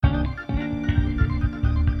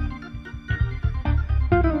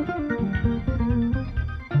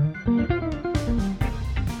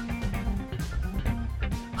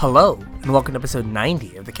Hello, and welcome to episode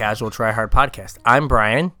 90 of the Casual Tryhard Podcast. I'm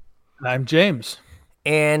Brian. I'm James.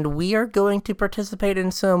 And we are going to participate in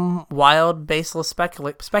some wild, baseless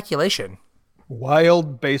speculation.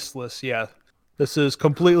 Wild, baseless, yeah. This is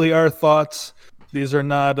completely our thoughts. These are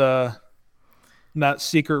not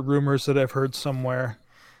secret rumors that I've heard somewhere.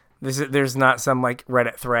 There's not some like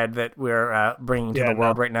Reddit thread that we're bringing to the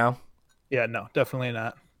world right now. Yeah, no, definitely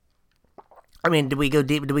not. I mean, did we go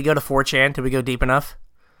deep? Did we go to 4chan? Did we go deep enough?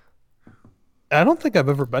 I don't think I've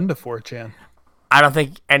ever been to 4chan. I don't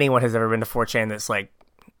think anyone has ever been to 4chan that's like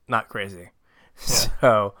not crazy. Yeah.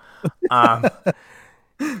 So,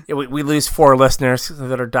 we lose 4 listeners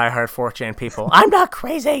that are diehard 4chan people. I'm not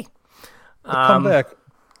crazy. Come back.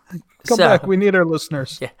 Come back. We need our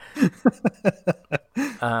listeners. Yeah.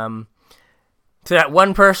 To that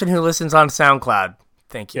one person who listens on SoundCloud,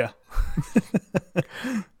 thank you.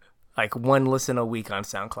 Yeah. Like 1 listen a week on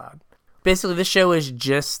SoundCloud. Basically, this show is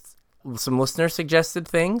just some listener suggested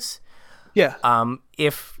things. Yeah.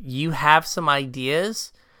 If you have some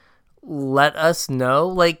ideas, let us know.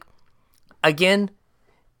 Like, again,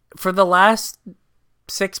 for the last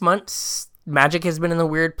 6 months, Magic has been in a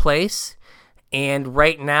weird place. And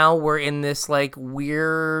right now we're in this like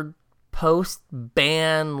weird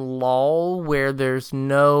post-ban lull where there's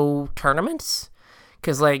no tournaments.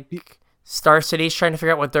 Because like Star City's trying to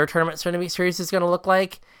figure out what their tournament series is going to look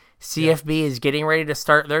like. CFB is getting ready to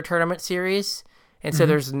start their tournament series. And so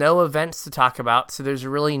there's no events to talk about. So there's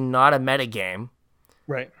really not a metagame.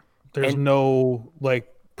 Right. There's no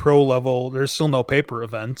like pro level. There's still no paper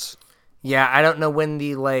events. Yeah, I don't know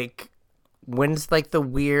when's like the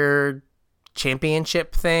weird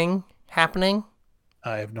championship thing happening.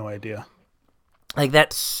 I have no idea. Like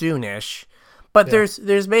that's soonish. But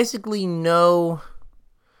there's basically no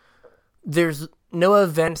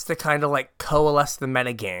events to kind of like coalesce the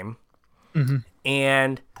metagame. Mm-hmm.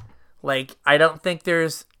 And like I don't think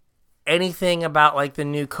there's anything about like the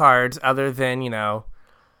new cards other than,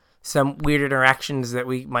 some weird interactions that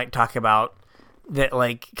we might talk about that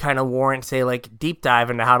like kind of warrant say like deep dive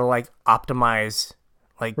into how to like optimize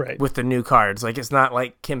like with the new cards. Like it's not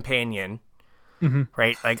like Companion. Mm-hmm.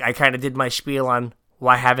 Right? Like I kind of did my spiel on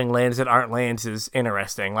why having lands that aren't lands is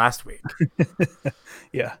interesting last week.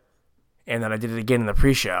 Yeah. And then I did it again in the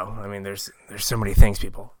pre-show. I mean, there's so many things,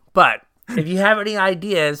 people. But if you have any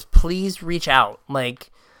ideas, please reach out.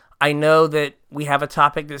 Like, I know that we have a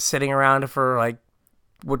topic that's sitting around for, like,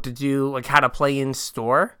 what to do, like, how to play in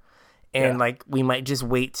store. And, like, we might just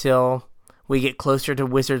wait till we get closer to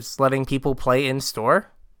Wizards letting people play in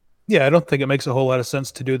store. Yeah, I don't think it makes a whole lot of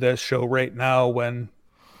sense to do this show right now when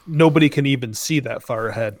nobody can even see that far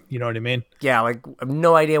ahead. You know what I mean? Yeah, like, I have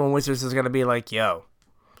no idea when Wizards is going to be like, yo,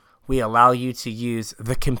 we allow you to use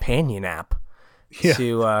the Companion app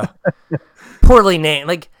to poorly named.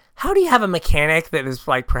 Like, how do you have a mechanic that is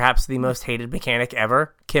like perhaps the most hated mechanic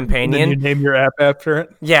ever? Companion. And then you name your app after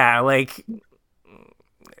it? Yeah, like,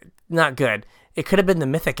 not good. It could have been the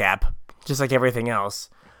Mythic app, just like everything else.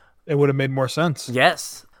 It would have made more sense.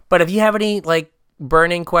 Yes. But if you have any, like,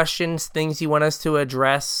 burning questions, things you want us to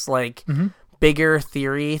address, like, bigger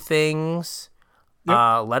theory things,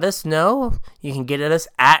 let us know. You can get at us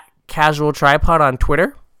at Casual Tripod on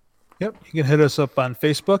Twitter. Yep, you can hit us up on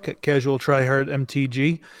Facebook at Casual Tryhard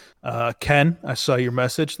MTG. Ken, I saw your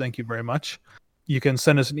message. Thank you very much. You can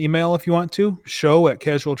send us an email if you want to,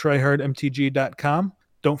 show@casualtryhardmtg.com.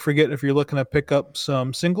 Don't forget, if you're looking to pick up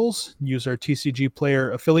some singles, use our TCG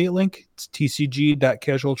Player affiliate link. It's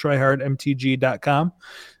tcg.casualtryhardmtg.com.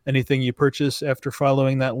 Anything you purchase after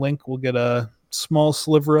following that link will get a small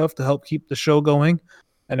sliver of to help keep the show going.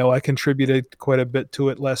 I know I contributed quite a bit to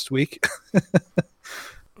it last week.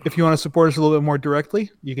 If you want to support us a little bit more directly,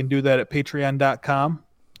 you can do that at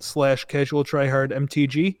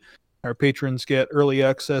patreon.com/casualtryhardmtg. Our patrons get early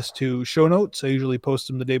access to show notes. I usually post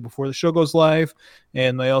them the day before the show goes live,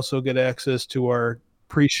 and they also get access to our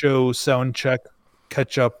pre-show sound check,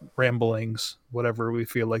 catch-up ramblings, whatever we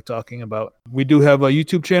feel like talking about. We do have a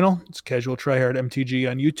YouTube channel. It's Casual Tryhard MTG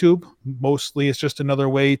on YouTube. Mostly it's just another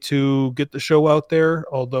way to get the show out there,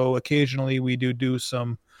 although occasionally we do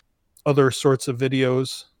some other sorts of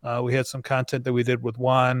videos. We had some content that we did with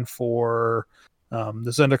Juan for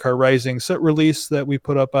the Zendikar Rising set release that we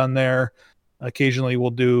put up on there. Occasionally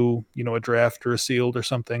we'll do, a draft or a sealed or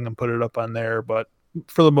something and put it up on there. But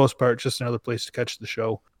for the most part, just another place to catch the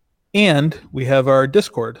show. And we have our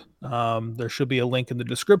Discord. There should be a link in the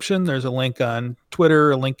description. There's a link on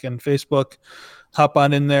Twitter, a link on Facebook. Hop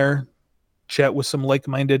on in there, chat with some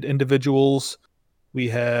like-minded individuals. We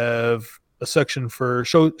have a section for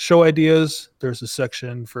show ideas. There's a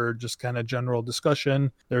section for just kind of general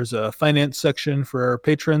discussion. There's a finance section for our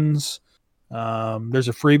patrons. There's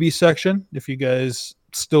a freebie section if you guys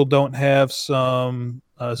still don't have some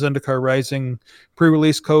Zendikar Rising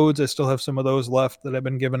pre-release codes. I still have some of those left that I've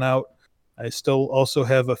been giving out. I still also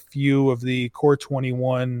have a few of the Core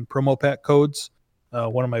 21 promo pack codes.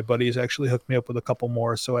 One of my buddies actually hooked me up with a couple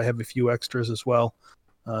more, so I have a few extras as well.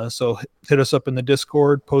 So hit us up in the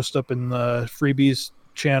Discord, post up in the freebies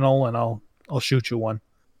channel, and I'll shoot you one.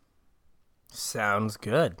 Sounds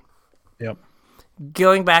good. Yep.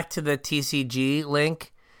 Going back to the TCG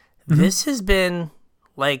link, this has been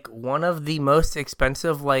like one of the most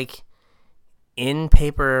expensive like in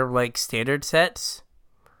paper like standard sets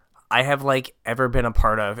I have like ever been a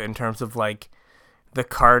part of in terms of like the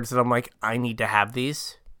cards that I'm like, I need to have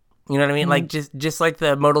these. You know what I mean? Like just like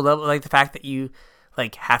the modal double, like the fact that you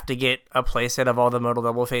like have to get a playset of all the modal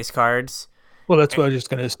double face cards. Well, that's what I was just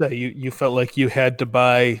gonna say. You felt like you had to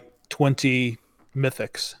buy 20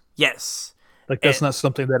 mythics. Yes. Like that's not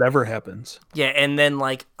something that ever happens. Yeah, and then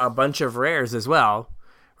like a bunch of rares as well.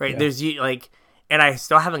 Right? Yeah. There's like, and I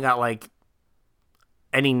still haven't got like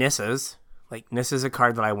any Nissas. Like Nissa's a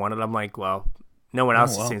card that I wanted. I'm like, well, no one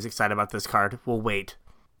else seems excited about this card. We'll wait.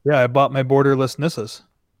 Yeah, I bought my borderless Nissas.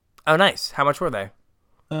 Oh, nice. How much were they?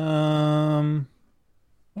 I don't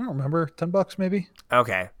remember. $10 maybe.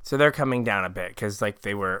 Okay, so they're coming down a bit because like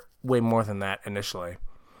they were way more than that initially.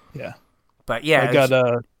 Yeah, but yeah, I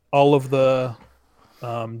got all of the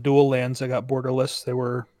dual lands. I got borderless. They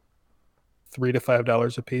were $3 to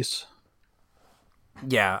 $5 a piece.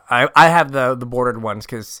 Yeah, I have the bordered ones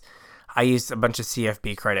because I used a bunch of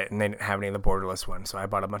CFB credit and they didn't have any of the borderless ones, so I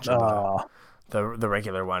bought a bunch of the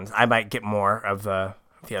regular ones. I might get more of the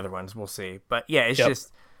other ones. We'll see. But yeah,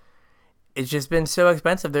 it's just been so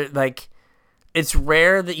expensive. They're like, it's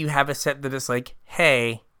rare that you have a set that is like,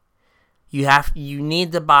 hey, you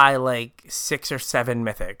need to buy like 6 or 7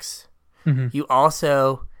 mythics. Mm-hmm. You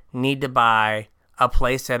also need to buy a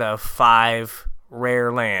playset of 5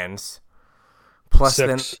 rare lands, plus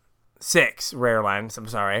 6 rare lands. I'm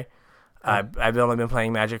sorry. I've only been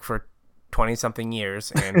playing Magic for 20-something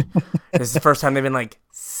years, and this is the first time they've been like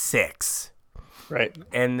 6. Right.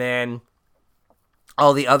 And then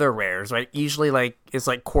all the other rares, right? Usually like it's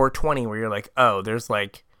like core 20 where you're like, oh, there's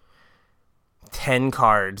like 10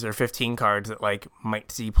 cards or 15 cards that like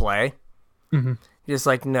might see play. Mm-hmm. You're just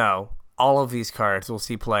like, no, all of these cards will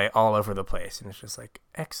see play all over the place. And it's just like,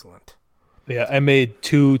 excellent. Yeah, I made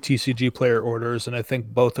 2 TCG player orders, and I think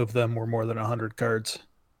both of them were more than 100 cards.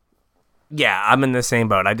 Yeah, I'm in the same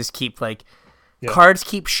boat. I just keep like, cards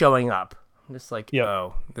keep showing up. I'm just like,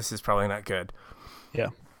 oh, this is probably not good. Yeah.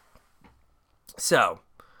 So,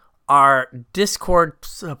 our Discord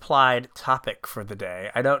supplied topic for the day.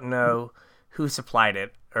 I don't know who supplied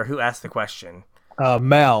it or who asked the question.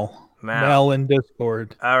 Mal in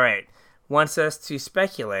Discord. All right. Wants us to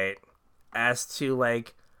speculate as to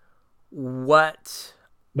like what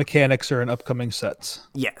mechanics are in upcoming sets.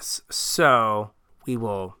 Yes. So, we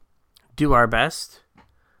will do our best.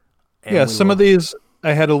 Yeah, some of these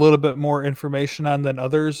I had a little bit more information on than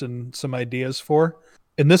others and some ideas for.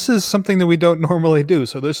 And this is something that we don't normally do,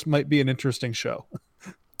 so this might be an interesting show.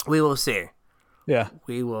 We will see. Yeah.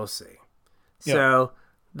 We will see. Yep. So,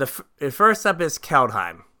 the first up is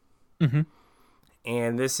Kaldheim. Mm-hmm.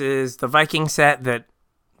 And this is the Viking set that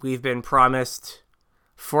we've been promised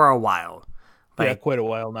for a while. Like, quite a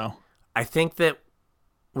while now. I think that,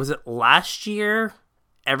 was it last year?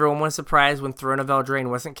 Everyone was surprised when Throne of Eldraine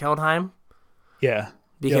wasn't Kaldheim. Yeah.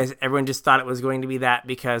 Because everyone just thought it was going to be that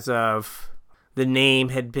because of the name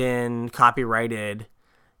had been copyrighted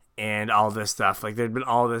and all this stuff. Like there'd been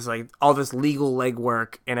all this legal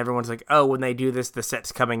legwork, and everyone's like, oh, when they do this, the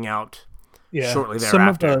set's coming out shortly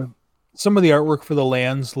thereafter. Some of the artwork for the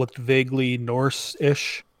lands looked vaguely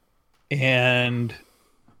Norse-ish, and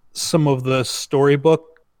some of the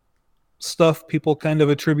storybook stuff people kind of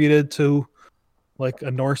attributed to like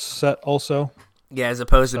a Norse set also. Yeah, as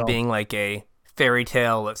opposed to being like a fairy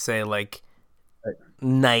tale, let's say like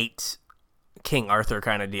Knight King Arthur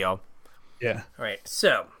kind of deal. Yeah. All right.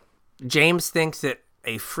 So James thinks that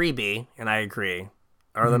a freebie, and I agree,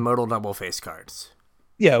 are the modal double face cards.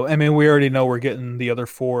 Yeah, I mean, we already know we're getting the other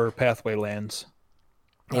 4 pathway lands.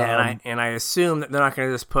 Yeah, and I assume that they're not going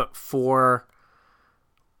to just put 4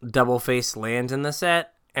 double face lands in the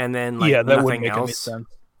set and then like that wouldn't make else. Any sense.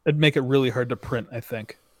 It'd make it really hard to print, I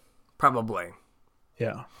think. Probably.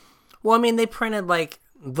 Yeah. Well, I mean, they printed like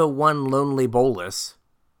the one Lonely Bolus.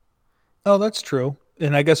 Oh, that's true.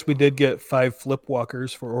 And I guess we did get 5 flip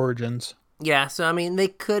walkers for Origins. Yeah, so I mean, they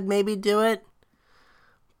could maybe do it,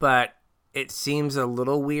 but it seems a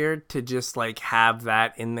little weird to just like have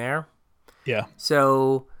that in there. Yeah.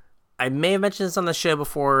 So I may have mentioned this on the show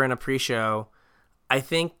before in a pre-show. I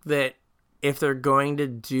think that if they're going to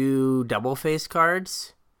do double face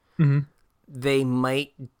cards, they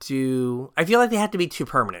might do... I feel like they have to be 2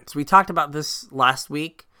 permanents. We talked about this last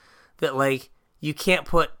week, that like you can't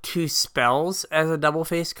put 2 spells as a double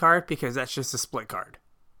face card because that's just a split card.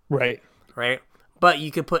 Right. Right? But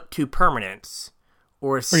you could put 2 permanents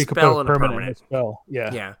or a you could spell put and a permanent. and a spell.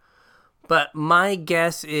 Yeah. Yeah. But my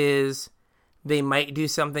guess is they might do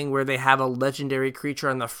something where they have a legendary creature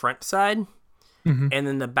on the front side, and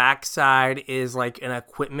then the back side is like an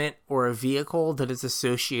equipment or a vehicle that is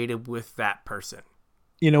associated with that person.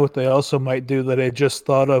 You know what they also might do that I just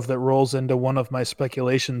thought of that rolls into one of my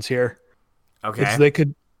speculations here? Okay. Is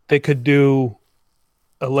they could do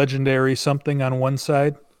a legendary something on one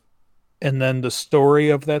side and then the story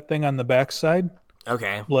of that thing on the back side.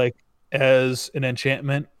 Okay. Like as an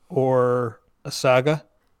enchantment or a saga.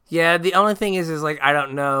 Yeah, the only thing is like I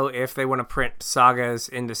don't know if they want to print sagas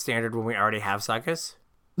into standard when we already have sagas.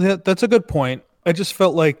 Yeah, that's a good point. I just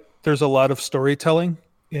felt like there's a lot of storytelling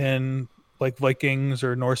in like Vikings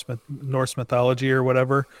or Norse mythology or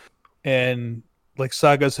whatever, and like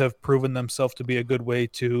sagas have proven themselves to be a good way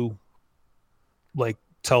to like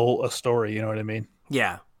tell a story. You know what I mean?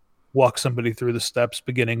 Yeah. Walk somebody through the steps,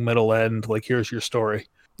 beginning, middle, end. Like here's your story.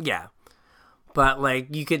 Yeah, but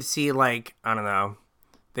like you could see like I don't know.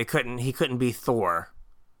 He couldn't be Thor.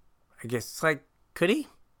 I guess, like, could he?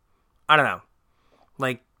 I don't know.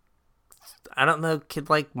 Like, I don't know, could,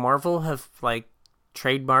 like, Marvel have, like,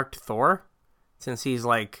 trademarked Thor? Since he's,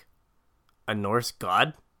 like, a Norse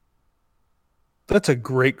god? That's a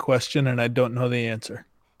great question, and I don't know the answer.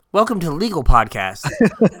 Welcome to Legal Podcast.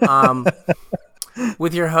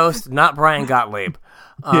 With your host, not Brian Gottlieb,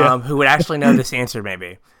 who would actually know this answer,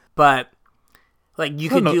 maybe. But, like, you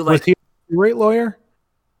could do, like... Was he a copyright lawyer?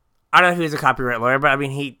 I don't know if he was a copyright lawyer, but I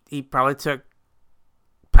mean, he probably took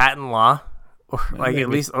patent law, or like maybe. At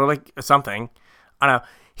least, or like something. I don't know.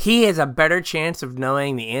 He has a better chance of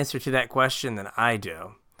knowing the answer to that question than I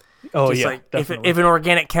do. Oh, just yeah, like definitely. If an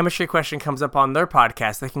organic chemistry question comes up on their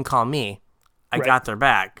podcast, they can call me. I got their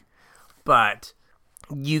back. But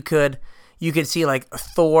you could see like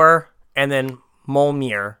Thor and then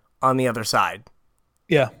Mjolnir on the other side.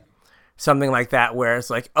 Yeah. Something like that, where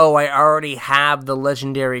it's like, oh, I already have the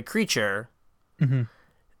legendary creature,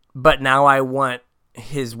 but now I want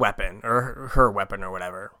his weapon or her weapon or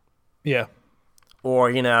whatever. Yeah.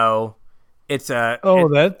 Or, you know, it's a...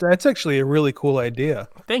 that's actually a really cool idea.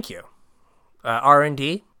 Thank you.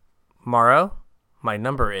 R&D, Morrow, my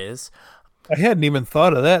number is... I hadn't even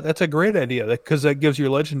thought of that. That's a great idea, because that gives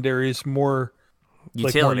your legendaries more...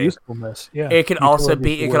 utility. Like more usefulness. Yeah. It could also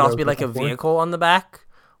be like a vehicle on the back,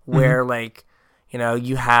 where like, you know,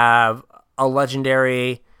 you have a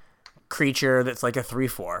legendary creature that's like a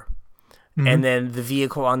 3/4, and then the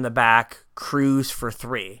vehicle on the back crews for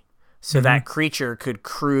 3, so that creature could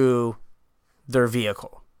crew their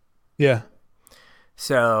vehicle. Yeah.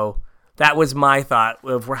 So that was my thought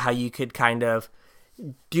of how you could kind of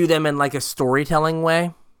do them in like a storytelling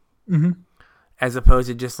way, as opposed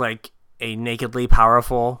to just like a nakedly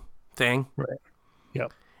powerful thing. Right.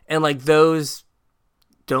 Yep. And like those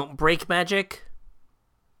don't break magic,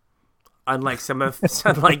 unlike some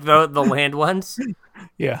like the land ones.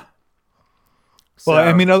 Yeah. So, well,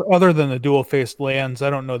 I mean, other than the dual-faced lands, I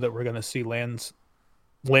don't know that we're going to see lands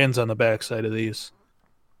on the backside of these.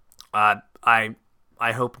 I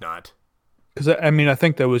hope not. Because I mean, I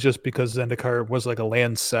think that was just because Zendikar was like a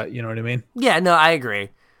land set. You know what I mean? Yeah. No, I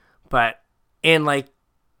agree. But like,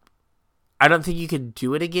 I don't think you could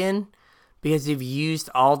do it again because you've used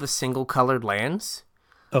all the single-colored lands.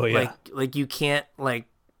 Oh yeah. Like you can't like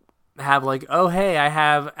have like, oh hey, I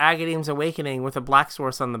have Agadeem's Awakening with a black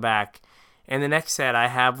source on the back, and the next set I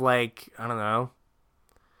have like, I don't know,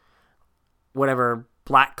 whatever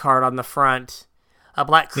black card on the front, a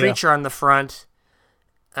black creature on the front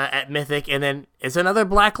at Mythic, and then it's another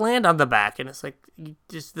black land on the back, and it's like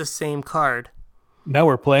just the same card. Now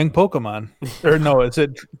we're playing Pokemon, or no? Is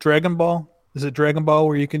it Dragon Ball? Is it Dragon Ball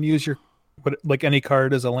where you can use your like any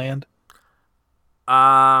card as a land?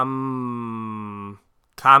 Kamehameha.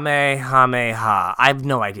 I have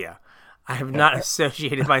no idea. I have not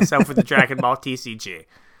associated myself with the Dragon Ball TCG.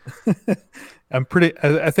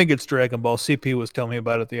 I think it's Dragon Ball. CP was telling me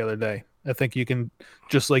about it the other day. I think you can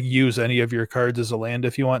just like use any of your cards as a land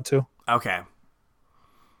if you want to. Okay.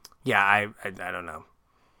 Yeah, I don't know.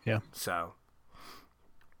 Yeah. So,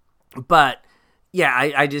 but yeah,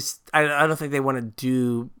 I don't think they want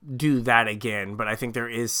to do that again, but I think there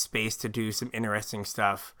is space to do some interesting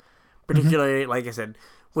stuff, particularly, like I said,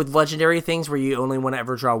 with legendary things where you only want to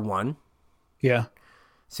ever draw one. Yeah.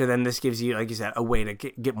 So then this gives you, like you said, a way to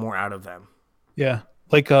get more out of them. Yeah.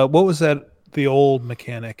 Like, what was that? The old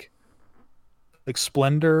mechanic? Like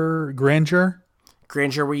Splendor, Grandeur?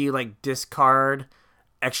 Grandeur, where you like discard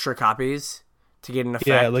extra copies to get an effect.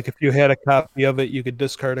 Yeah, like if you had a copy of it, you could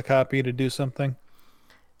discard a copy to do something.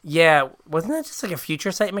 Yeah, wasn't that just like a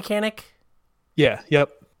future sight mechanic? Yeah, yep.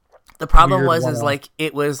 The problem Weird is one. like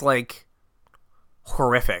it was like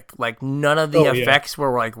horrific. Like none of the effects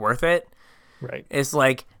were like worth it. Right. It's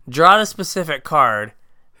like draw a specific card,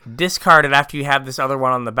 discard it after you have this other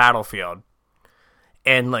one on the battlefield,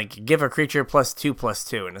 and like give a creature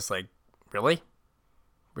 +2/+2, and it's like, really?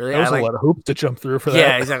 That was a lot of hoops to jump through for that.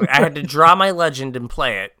 Yeah, exactly. I had to draw my legend and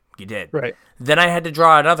play it. You did. Right. Then I had to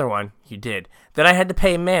draw another one. You did. Then I had to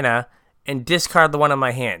pay mana and discard the one in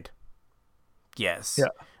my hand. Yes. Yeah.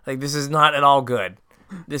 Like, this is not at all good.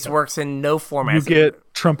 This works in no format. You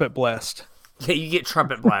get Trumpet Blast. Yeah, you get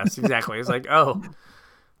Trumpet Blast. Exactly. It's like, oh,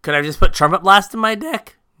 could I just put Trumpet Blast in my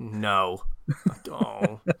deck? No.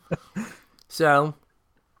 Oh. So,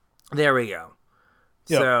 there we go.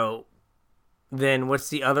 Yep. So, then what's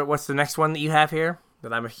the next one that you have here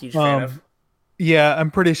that I'm a huge fan of? Yeah, I'm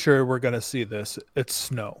pretty sure we're going to see this. It's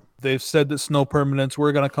snow. They've said that snow permanents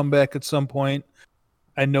were going to come back at some point.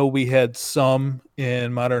 I know we had some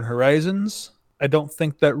in Modern Horizons. I don't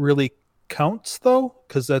think that really counts, though,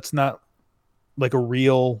 because that's not like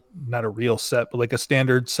not a real set, but like a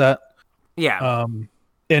standard set. Yeah.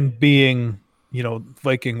 And being,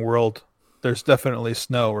 Viking World, there's definitely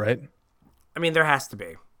snow, right? I mean, there has to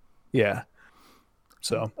be. Yeah.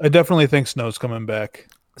 So I definitely think snow's coming back.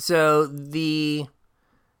 So the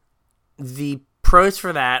pros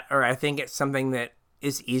for that, or I think it's something that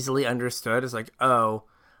is easily understood, is like, oh,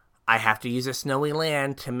 I have to use a snowy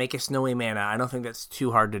land to make a snowy mana. I don't think that's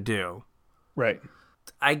too hard to do. Right.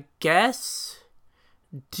 I guess,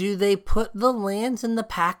 do they put the lands in the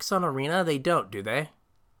packs on Arena? They don't, do they?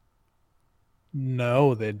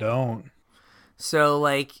 No, they don't. So,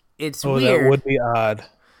 like, it's weird. That would be odd.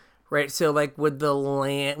 Right, so like would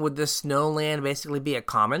the snow land basically be a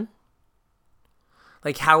common?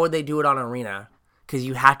 Like how would they do it on Arena? Because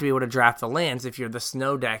you have to be able to draft the lands if you're the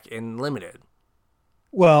snow deck in Limited.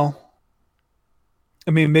 Well,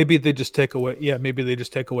 I mean, maybe they just take away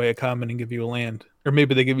a common and give you a land. Or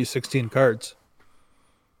maybe they give you 16 cards.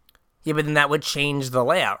 Yeah, but then that would change the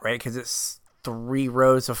layout, right? Because it's 3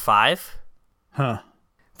 rows of 5. Huh.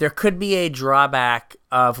 There could be a drawback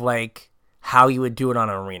of like how you would do it on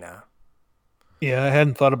Arena. Yeah, I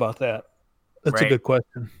hadn't thought about that. That's a good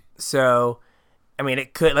question. So, I mean,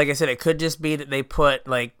 it could, like I said, it could just be that they put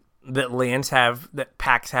like that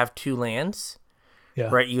packs have 2 lands. Yeah.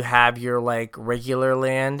 Right. You have your like regular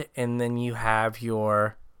land, and then you have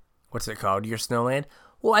your, what's it called? Your snow land.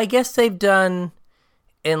 Well, I guess they've done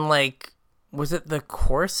in like, was it the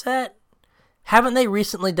core set? Haven't they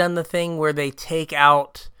recently done the thing where they take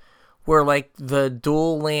out where like the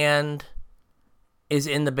dual land is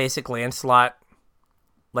in the basic land slot,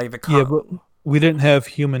 like the yeah, but we didn't have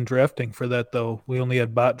human drafting for that though. We only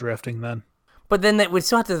had bot drafting then. But then that would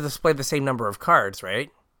still have to display the same number of cards, right?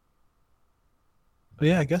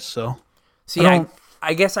 Yeah, I guess so. So yeah,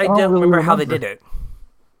 I guess I don't really remember how they did it.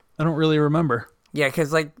 I don't really remember. Yeah,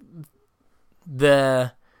 because like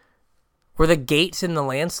were the gates in the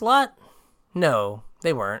land slot? No,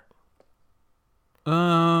 they weren't.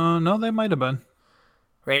 No, they might have been.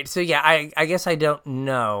 Right, so yeah, I guess I don't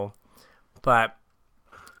know, but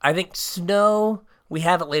I think snow, we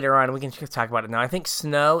have it later on, we can talk about it now. I think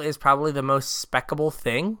snow is probably the most speccable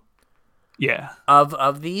thing. Yeah.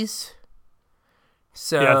 Of these.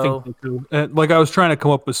 So yeah, I think so too. Like I was trying to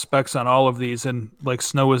come up with specs on all of these, and like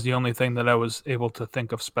snow was the only thing that I was able to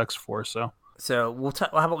think of specs for. So how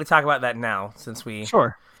about we talk about that now, since we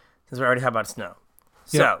already have about snow.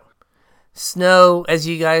 So snow, as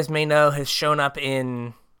you guys may know, has shown up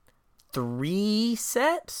in 3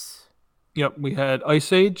 sets. Yep, we had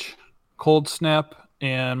Ice Age, Cold Snap,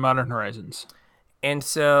 and Modern Horizons. And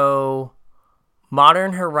so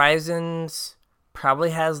Modern Horizons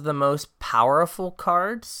probably has the most powerful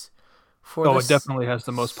cards. It definitely has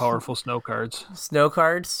the most powerful snow cards. Snow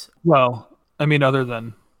cards? Well, I mean, other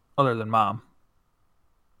than Mom.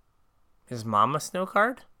 Is Mom a snow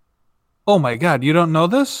card? Oh my god, you don't know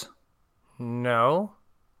this? No.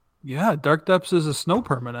 Yeah, Dark Depths is a snow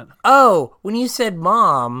permanent. Oh, when you said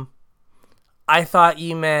Mom, I thought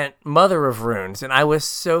you meant Mother of Runes, and I was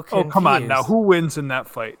so confused. Oh, come on now. Who wins in that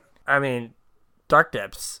fight? I mean, Dark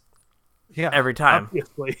Depths. Yeah. Every time.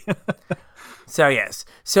 Obviously. So, yes.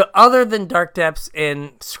 So, other than Dark Depths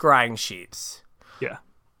and Scrying Sheets. Yeah.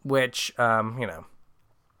 which,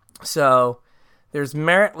 So, there's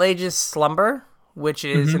Merit Lage's Slumber, which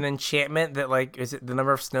is an enchantment that, like, is it the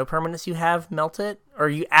number of snow permanents you have melt it? Or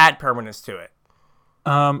you add permanents to it?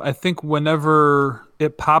 I think whenever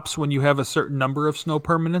it pops when you have a certain number of snow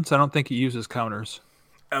permanents, I don't think it uses counters.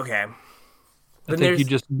 Okay. I think you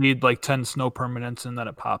just need like 10 snow permanents and then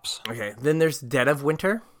it pops. Okay. Then there's Dead of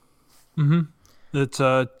Winter. It's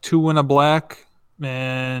 2 and a black,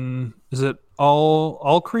 and is it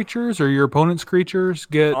all creatures or your opponent's creatures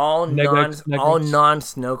get All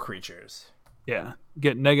non-snow creatures. Yeah,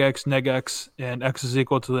 get neg-X, and X is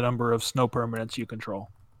equal to the number of snow permanents you control.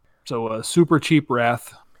 So a super cheap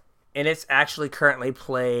Wrath. And it's actually currently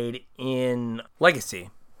played in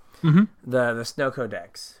Legacy. The Snow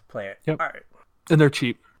Codex play it. Yep. All right. And they're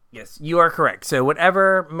cheap. Yes, you are correct. So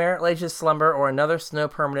whenever Merit Lage's Slumber or another snow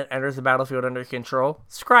permanent enters the battlefield under your control,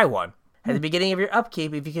 scry one. At the beginning of your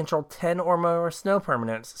upkeep, if you control 10 or more snow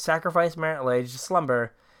permanents, sacrifice Merit Lage's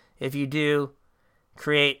Slumber. If you do,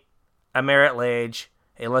 create a Merit Lage,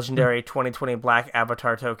 a legendary 2020 black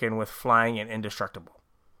avatar token with flying and indestructible.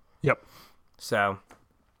 Yep. So,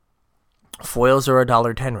 foils are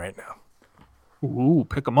 $1.10 right now. Ooh,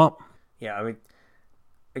 pick them up. Yeah, I mean,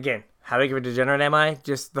 again, how big of a degenerate am I?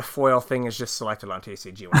 Just the foil thing is just selected on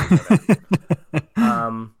TCG when I get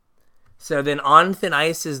it. So then On Thin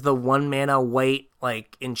Ice is the 1 mana white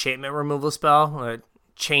like enchantment removal spell,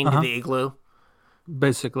 chained to the igloo.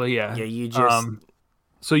 Basically, yeah. Yeah, you just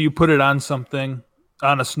so you put it on something,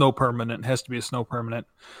 on a snow permanent. It has to be a snow permanent,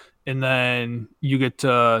 and then you get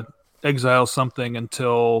to exile something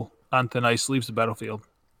until On Thin Ice leaves the battlefield.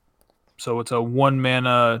 So it's a 1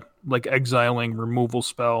 mana like exiling removal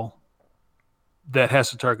spell that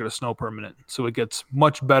has to target a snow permanent. So it gets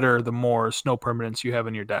much better the more snow permanents you have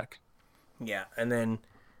in your deck. Yeah, and then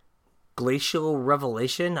Glacial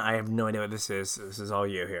Revelation. I have no idea what this is. This is all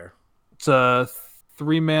you here. It's a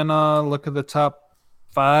 3 mana. Look at the top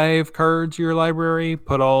 5 cards of your library.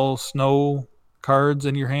 Put all snow cards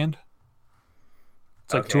in your hand.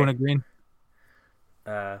 It's like 2 and a green.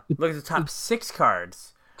 Look at the top 6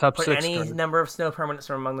 cards. Top Put 6 any cards. number of snow permanents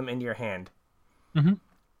from among them into your hand.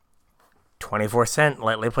 24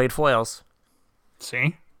 lightly played foils.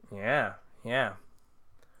 See? Yeah.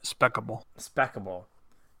 Speckable.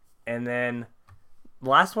 And then the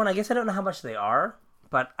last one, I guess I don't know how much they are,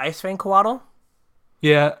 but Icefang Coatl.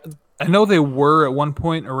 Yeah, I know they were at one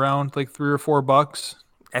point around like $3 or $4.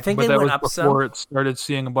 I think but they that went was up before some. it started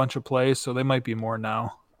seeing a bunch of plays, so they might be more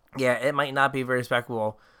now. Yeah, it might not be very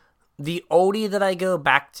speckable. The oldie that I go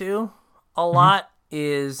back to a lot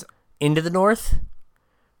is Into the North,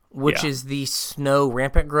 which is the snow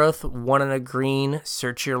rampant growth, 1 and a green,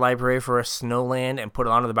 search your library for a snow land and put it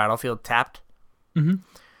onto the battlefield tapped.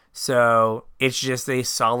 So it's just a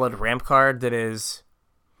solid ramp card that is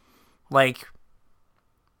like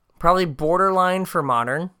probably borderline for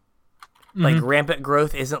modern. Like rampant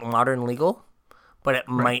growth isn't modern legal, but it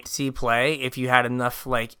might see play if you had enough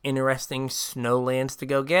like interesting snow lands to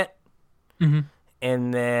go get.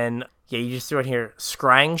 And then you just threw in here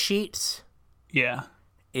scrying sheets. Yeah.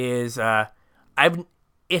 Is it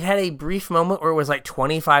had a brief moment where it was like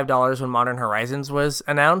 $25 when Modern Horizons was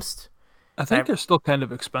announced. I think they're still kind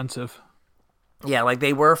of expensive. Yeah, like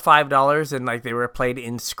they were $5 and like they were played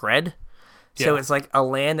in Scred. So it's like a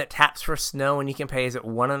land that taps for snow and you can pay, is it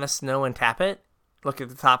 1 on a snow and tap it? Look at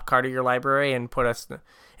the top card of your library and put and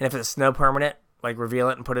if it's a snow permanent, like reveal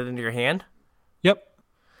it and put it into your hand. Yep.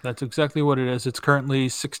 That's exactly what it is. It's currently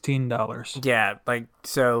 $16. Yeah, like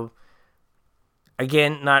so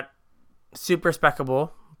again, not super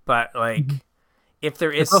speckable, but like if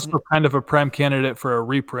there is, it's also kind of a prime candidate for a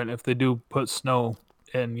reprint if they do put snow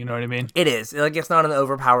in. You know what I mean? It is like it's not an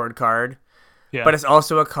overpowered card, but it's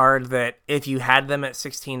also a card that if you had them at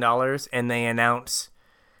 $16 and they announce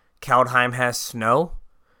Kaldheim has snow,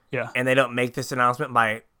 and they don't make this announcement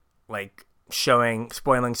by like spoiling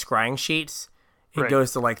scrying sheets, it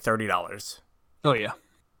goes to like $30. Oh yeah,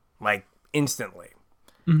 like instantly.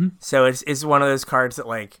 So it's one of those cards that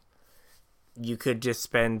like you could just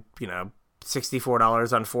spend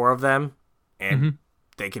 $64 on 4 of them, and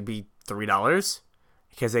they could be $3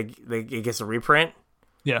 because it gets a reprint.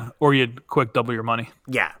 Yeah, or you'd quick double your money.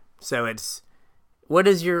 Yeah. So it's what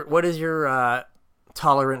is your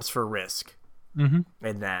tolerance for risk in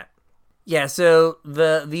that? Yeah. So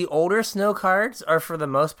the older snow cards are for the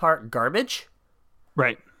most part garbage.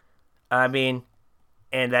 Right. I mean,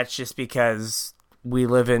 and that's just because we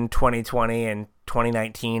live in 2020 and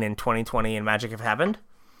 2019 and 2020 and Magic have happened.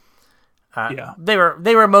 They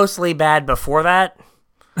were mostly bad before that,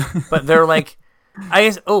 but they're like, I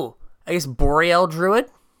guess Boreal Druid.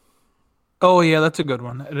 Oh yeah, that's a good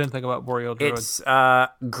one. I didn't think about Boreal Druid. It's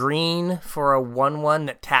green for a 1/1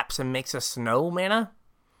 that taps and makes a snow mana.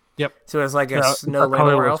 Yep. So it's like a It's snow a land war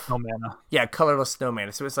colorless elf. snow mana. Yeah, colorless snow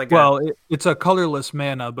mana. So it's like Well, it's a colorless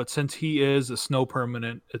mana, but since he is a snow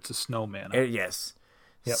permanent, it's a snow mana. yes.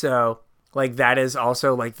 Yep. So like that is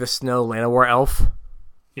also like the snow land war elf.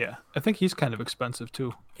 Yeah, I think he's kind of expensive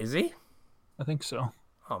too. Is he? I think so.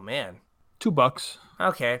 Oh man. $2.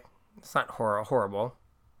 Okay, it's not horrible.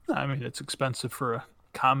 I mean, it's expensive for a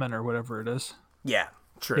common or whatever it is. Yeah,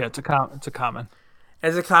 true. Yeah, it's a common.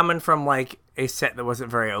 As a common from like a set that wasn't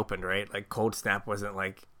very opened, right? Like Cold Snap wasn't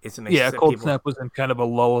like Yeah, Cold Snap was in kind of a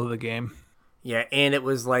lull of the game. Yeah, and it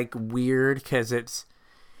was like weird because it's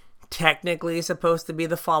technically supposed to be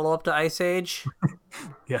the follow up to Ice Age.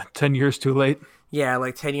 Yeah, 10 years too late. Yeah,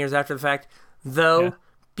 like 10 years after the fact. Though,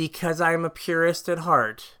 because I'm a purist at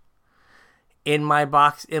heart, in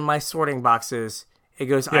my sorting boxes, it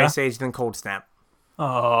goes Ice Age then Cold Snap.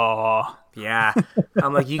 Oh. Yeah.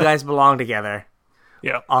 I'm like, you guys belong together.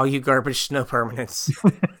 Yeah. All you garbage snow permanents.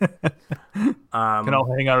 Can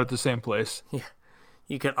all hang out at the same place. Yeah.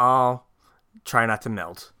 You can all try not to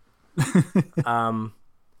melt.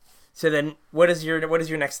 So then what is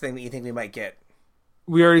your next thing that you think we might get?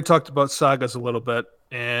 We already talked about sagas a little bit,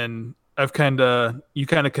 and you kind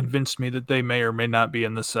of convinced me that they may or may not be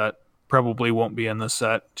in the set. Probably won't be in the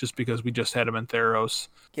set just because we just had them in Theros.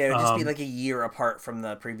 Yeah, it would just be like a year apart from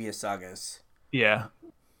the previous sagas. Yeah.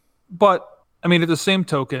 But I mean, at the same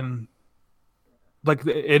token, like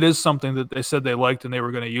it is something that they said they liked and they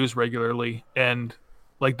were going to use regularly, and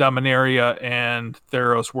like Dominaria and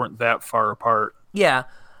Theros weren't that far apart. Yeah.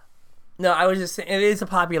 No, I was just saying, it is a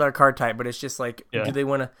popular card type, but it's just like, do they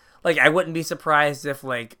want to, like, I wouldn't be surprised if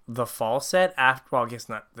like the fall set after, well, I guess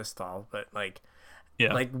not this fall, but like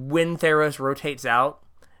when Theros rotates out,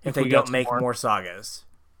 if they don't make more sagas.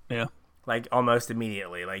 Yeah. Like almost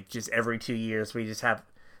immediately, like just every 2 years, we just have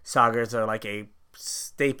sagas are like a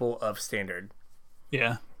staple of standard.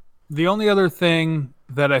 Yeah. The only other thing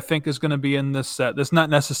that I think is going to be in this set, that's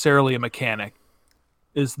not necessarily a mechanic,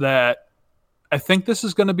 is that I think this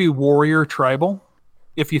is going to be warrior tribal.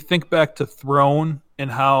 If you think back to Throne and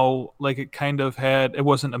how like it kind of had, it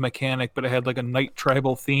wasn't a mechanic, but it had like a knight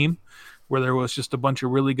tribal theme where there was just a bunch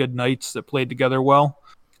of really good knights that played together well.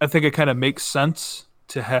 I think it kind of makes sense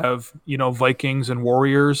to have, Vikings and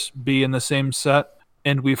warriors be in the same set.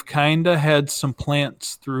 And we've kind of had some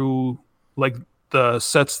plants through like the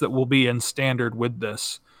sets that will be in standard with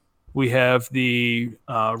this. We have the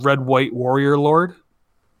red-white warrior lord.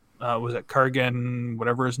 Was it Kargan,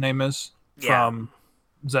 whatever his name is, from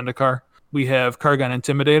Zendikar. We have Kargan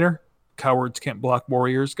Intimidator, cowards can't block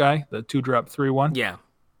warriors guy, the 2-drop 3/1. Yeah.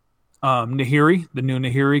 Nahiri, the new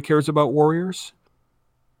Nahiri cares about warriors.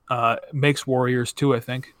 Makes warriors too, I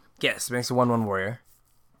think. Yes, makes a 1/1 warrior.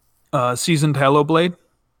 Seasoned Hallowblade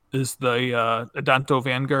is the Adanto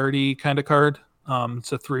Vanguard-y kind of card.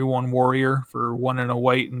 It's a 3/1 warrior for 1 and a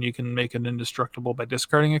white, and you can make it indestructible by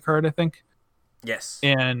discarding a card, I think. Yes.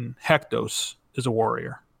 And Hektos is a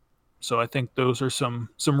warrior. So I think those are some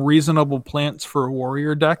reasonable plants for a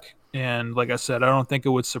warrior deck. And like I said, I don't think it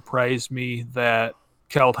would surprise me that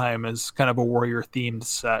Kaldheim is kind of a warrior-themed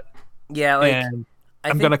set. Yeah, like... And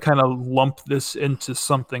I'm going to kind of lump this into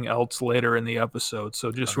something else later in the episode.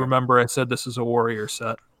 So just remember I said this is a warrior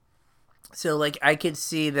set. So, like, I could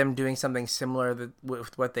see them doing something similar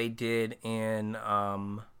with what they did in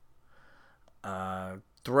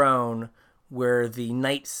Throne, where the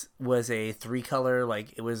Knights was a 3-color,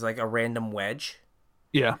 like, it was like a random wedge.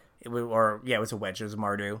 Yeah. It was a wedge. It was a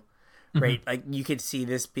Mardu. Right? Mm-hmm. Like, you could see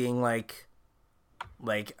this being like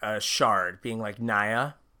a shard, being like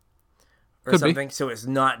Naya or something. So it's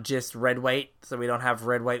not just red-white, so we don't have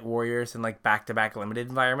red-white warriors in, like, back-to-back limited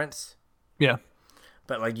environments. Yeah.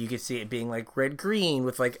 But, like, you could see it being, like, red-green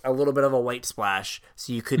with, like, a little bit of a white splash.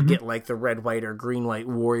 So you could get, like, the red-white or green-white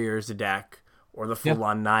warriors deck or the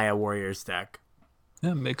full-on Naya warriors deck.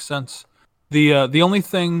 Yeah, makes sense. The only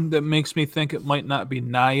thing that makes me think it might not be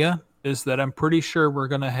Naya is that I'm pretty sure we're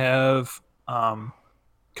going to have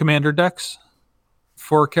commander decks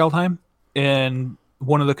for Kaldheim. And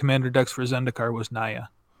one of the commander decks for Zendikar was Naya.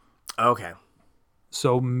 Okay.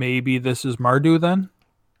 So maybe this is Mardu then?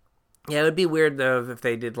 Yeah, it would be weird, though, if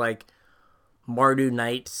they did, like, Mardu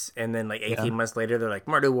Knights, and then, like, 18 months later, they're like,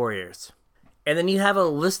 Mardu Warriors. And then you have a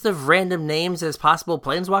list of random names as possible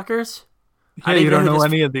Planeswalkers? Yeah, you don't know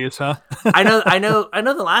any of these, huh? I know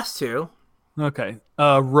the last two. Okay.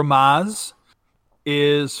 Ramaz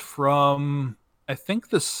is from, I think,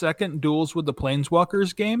 the second Duels with the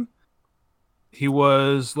Planeswalkers game. He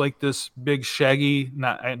was like this big, shaggy,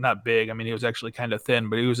 not big. I mean, he was actually kind of thin,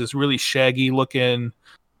 but he was this really shaggy looking,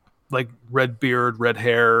 like red beard, red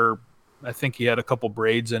hair. I think he had a couple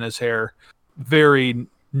braids in his hair. Very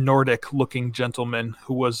Nordic looking gentleman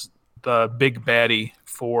who was the big baddie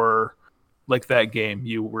for like that game.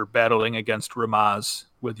 You were battling against Ramaz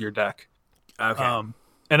with your deck. Okay.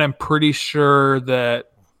 And I'm pretty sure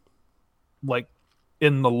that like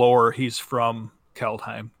in the lore he's from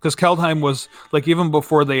Keldheim, because Keldheim was like, even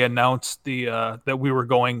before they announced the that we were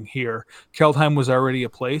going here, Keldheim was already a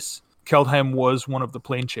place. Keldheim was one of the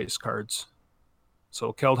plane chase cards,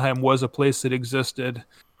 so Keldheim was a place that existed,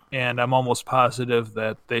 and I'm almost positive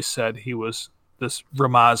that they said this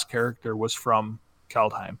Ramaz character was from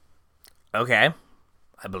Keldheim. Okay.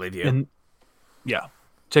 I believe you. And yeah,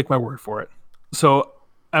 take my word for it. So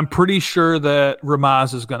I'm pretty sure that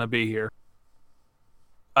Ramaz is going to be here.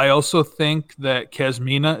 I also think that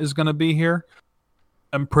Kasmina is going to be here.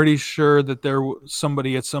 I'm pretty sure that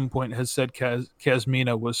somebody at some point has said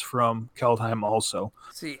Kasmina was from Keldheim also.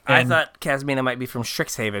 See, I thought Kasmina might be from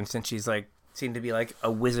Strixhaven, since she's like seemed to be like a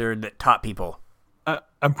wizard that taught people.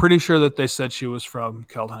 I'm pretty sure that they said she was from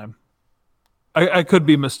Keldheim. I could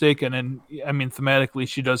be mistaken, and I mean thematically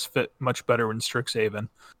she does fit much better in Strixhaven,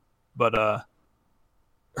 but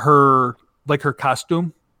her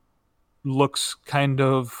costume looks kind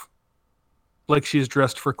of like she's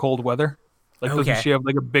dressed for cold weather. Like, doesn't she have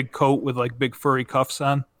like a big coat with like big furry cuffs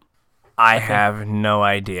on? I have no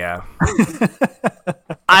idea.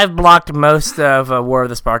 I've blocked most of War of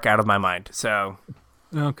the Spark out of my mind, so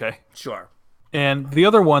okay, sure. And the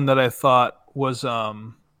other one that I thought was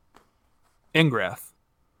Ingrath.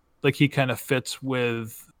 Like, he kind of fits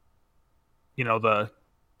with,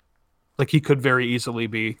 like he could very easily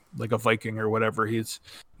be like a Viking or whatever. He's,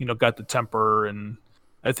 got the temper, and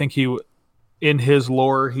I think in his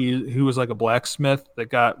lore, he was like a blacksmith that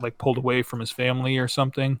got like pulled away from his family or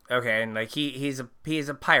something. Okay, and like he's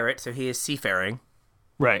a pirate, so he is seafaring.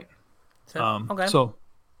 Right. So, okay. So,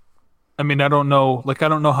 I mean, I don't know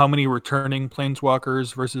how many returning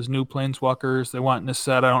planeswalkers versus new planeswalkers they want in this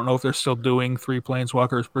set. I don't know if they're still doing 3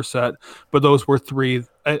 planeswalkers per set, but those were 3.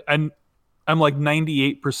 I'm like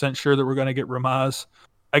 98% sure that we're going to get Ramaz.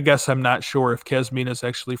 I guess I'm not sure if Kasmina is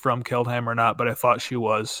actually from Keldheim or not, but I thought she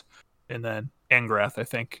was. And then Angrath, I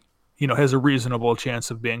think, has a reasonable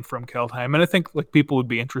chance of being from Keldheim. And I think like people would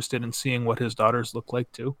be interested in seeing what his daughters look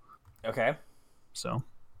like too. Okay. So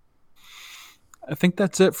I think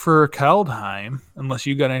that's it for Keldheim, unless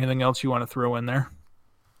you got anything else you want to throw in there.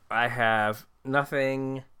 I have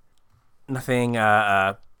nothing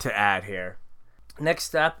to add here.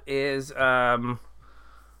 Next up is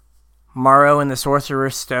Morrow and the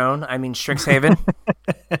Sorcerer's Stone. I mean, Strixhaven.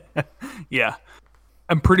 Yeah.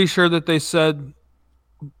 I'm pretty sure that they said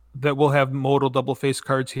that we'll have modal double face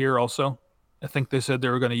cards here also. I think they said they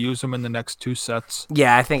were going to use them in the next 2 sets.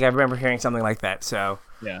 Yeah, I think I remember hearing something like that. So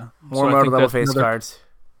yeah, more modal double face cards.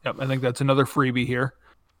 Yep, I think that's another freebie here.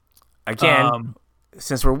 Again,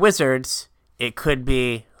 since we're wizards, it could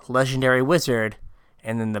be Legendary Wizard,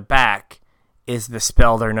 and then the back is the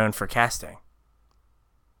spell they're known for casting.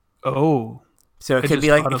 Oh, so it could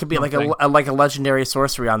be like a legendary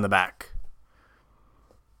sorcery on the back.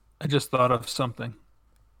 I just thought of something.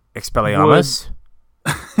 Expelliarmus?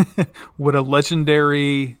 Would a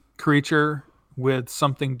legendary creature with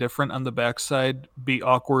something different on the backside be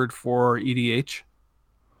awkward for EDH?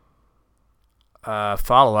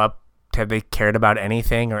 Follow-up. Have they cared about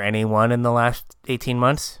anything or anyone in the last 18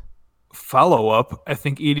 months? Follow-up. I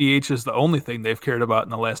think EDH is the only thing they've cared about in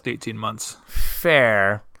the last 18 months.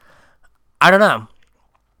 Fair. I don't know.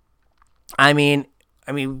 I mean,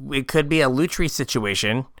 it could be a Lutri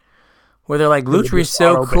situation where they're like, Lutri's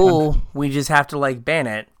so cool, we just have to like ban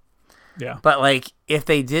it. Yeah. But like, if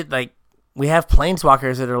they did, like, we have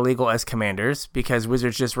planeswalkers that are legal as commanders because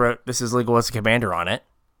Wizards just wrote this is legal as a commander on it.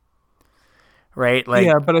 Right? Like,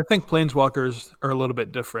 yeah, but I think planeswalkers are a little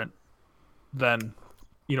bit different than,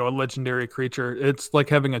 a legendary creature. It's like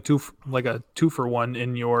having a 2-for-1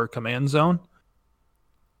 in your command zone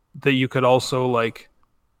that you could also like,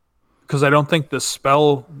 because I don't think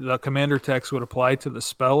the commander text would apply to the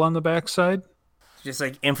spell on the backside. Just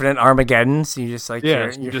like infinite Armageddons. You just like,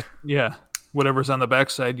 whatever's on the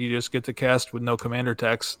backside, you just get to cast with no commander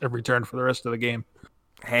text every turn for the rest of the game.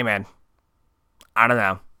 Hey man, I don't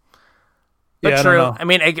know. But yeah, true. I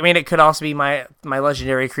mean, it could also be my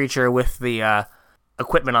legendary creature with the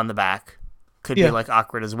equipment on the back. Could be like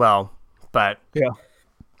awkward as well. But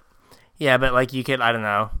yeah, but like you could, I don't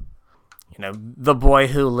know. The boy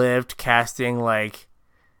who lived casting like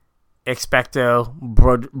Expecto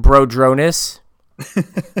Brodronus.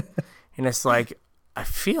 And it's like, I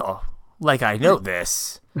feel like I know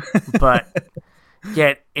this, but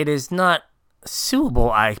yet it is not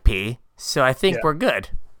suable IP, so I think we're good.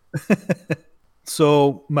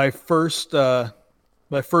 So my first spec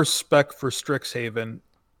for Strixhaven,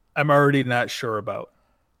 I'm already not sure about.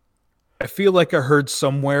 I feel like I heard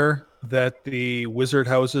somewhere that the wizard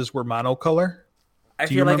houses were monocolor. I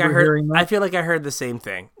Do you feel like I remember heard. hearing that? I feel like I heard the same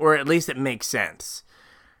thing, or at least it makes sense.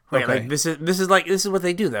 Right? Okay. Like this is what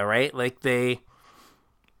they do, though, right? Like they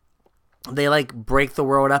like break the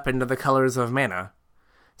world up into the colors of mana,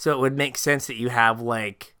 so it would make sense that you have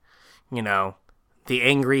like, the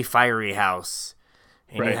angry fiery house,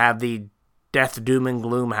 and Right. you have the death doom and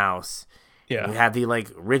gloom house. Yeah. And you have the like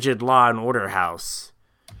rigid law and order house,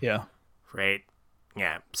 Yeah. right?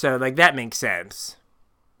 Yeah. So like that makes sense.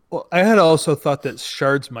 Well, I had also thought that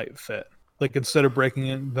shards might fit. Like instead of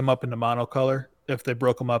breaking them up into monocolor, if they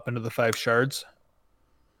broke them up into the 5 shards.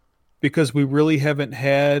 Because we really haven't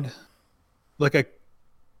had a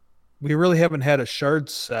shard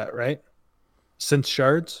set, right? Since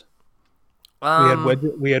shards.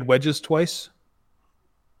 We had wedges twice.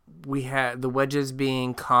 We had the wedges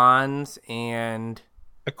being Cons and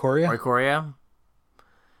Ikoria. Ikoria.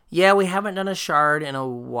 Yeah, we haven't done a shard in a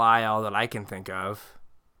while that I can think of.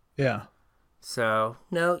 Yeah. So,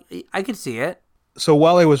 no, I could see it. So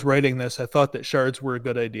while I was writing this, I thought that shards were a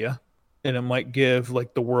good idea. And it might give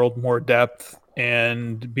like the world more depth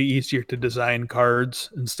and be easier to design cards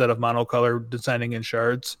instead of monocolor designing in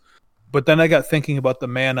shards. But then I got thinking about the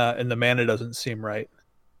mana, and the mana doesn't seem right.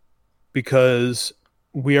 Because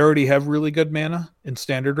we already have really good mana in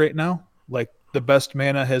standard right now. Like the best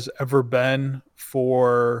mana has ever been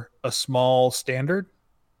for a small standard.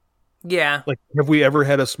 Yeah. Like, have we ever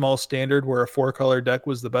had a small standard where a 4-color deck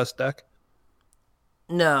was the best deck?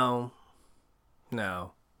 No.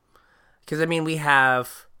 Because, I mean, we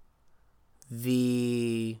have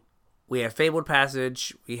Fabled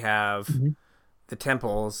Passage, we have the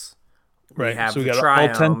Temples, Right. we have So we the got all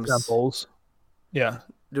 10 Triomes. temples. Yeah.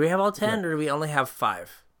 Do we have all 10 or do we only have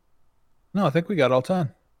 5? No, I think we got all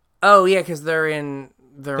 10. Oh, yeah, because they're in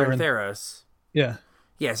Theros. Yeah.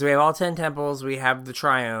 Yeah, so we have all 10 temples, we have the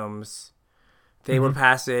Triomes, Fabled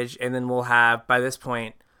Passage, and then we'll have, by this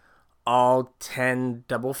point, all 10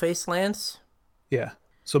 double-face lands. Yeah.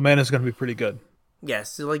 So mana's going to be pretty good.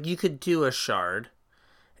 Yes, so, like, you could do a shard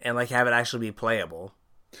and, like, have it actually be playable.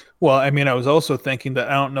 Well, I mean, I was also thinking that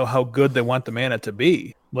I don't know how good they want the mana to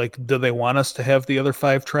be. Like, do they want us to have the other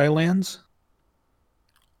 5 tri-lands?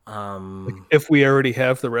 Like, if we already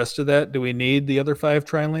have the rest of that, do we need the other 5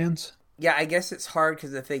 tri-lands? Yeah, I guess it's hard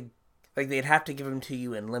because if they, like, they'd have to give them to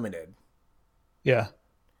you in limited. Yeah.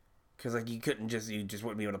 Because, like, you just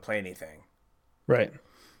wouldn't be able to play anything. Right.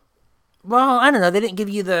 Well, I don't know. We didn't give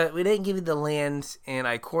you the lands in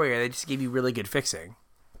Ikoria. They just gave you really good fixing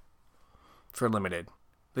for limited.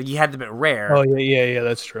 Like, you had them at rare. Oh, yeah,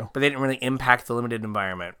 that's true. But they didn't really impact the limited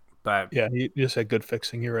environment. But yeah, you just had good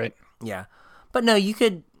fixing. You're right. Yeah. But no,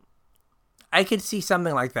 I could see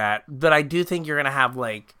something like that. But I do think you're going to have,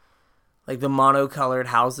 like the monocolored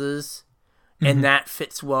houses. And that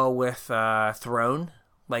fits well with Throne.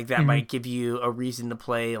 Like, that might give you a reason to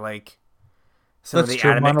play, like, some of the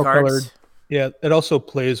Adamant cards. Yeah, it also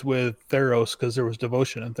plays with Theros because there was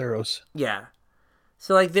devotion in Theros. Yeah.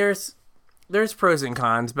 So, like, there's pros and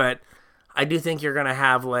cons, but I do think you're going to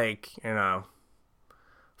have, like,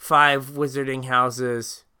 5 wizarding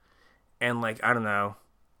houses and, like, I don't know,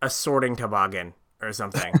 a sorting toboggan or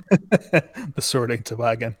something. The sorting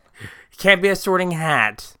toboggan. It can't be a sorting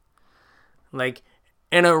hat. Like,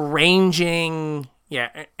 an arranging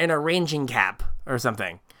cap or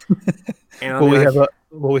something. Will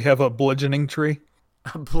we have a bludgeoning tree?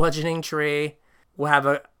 A bludgeoning tree. We'll have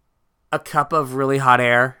a cup of really hot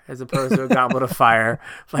air as opposed to a goblet of fire.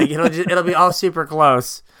 Like, it'll be all super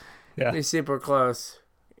close. Yeah. It'll be super close.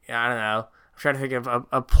 Yeah, I don't know. I'm trying to think of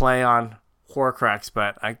a play on Horcrux,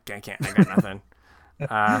 but I can't. I got nothing.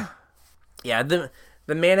 Yeah, the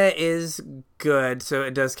mana is good, so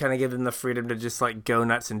it does kind of give them the freedom to just, like, go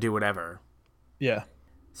nuts and do whatever. Yeah.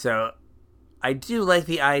 So I do like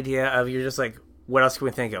the idea of you're just like, what else can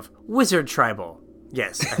we think of? Wizard Tribal.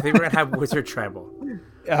 Yes, I think we're going to have Wizard Tribal.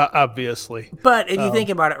 Obviously. But if you think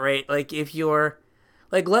about it, right, like if you're,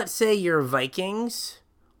 like, let's say your Vikings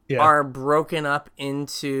are broken up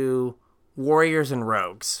into warriors and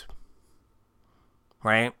rogues,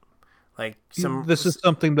 right? Like This is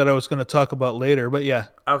something that I was going to talk about later, but yeah.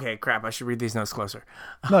 Okay, crap, I should read these notes closer.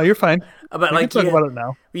 No, you're fine. But we like, can talk about it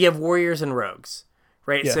now. You have warriors and rogues,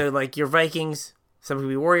 right? Yeah. So, like, your Vikings, some can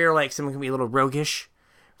be warrior, like, some can be a little roguish,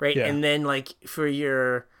 right? Yeah. And then, like, for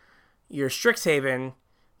your Strixhaven,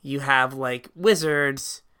 you have like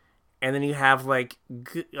wizards, and then you have like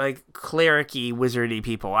cleric-y wizardy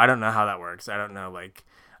people. I don't know how that works. I don't know. Like,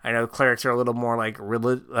 I know clerics are a little more like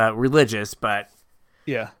religious, but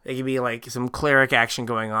Yeah. they can be like some cleric action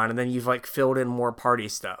going on, and then you've like filled in more party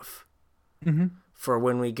stuff for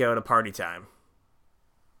when we go to party time.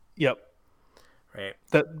 Yep. Right.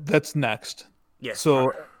 That's next. Yes.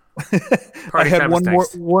 So I Party had time is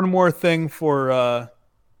next. one more thing for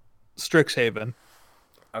Strixhaven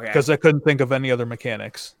Okay. because I couldn't think of any other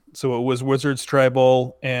mechanics. So it was Wizards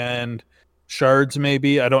Tribal and Shards,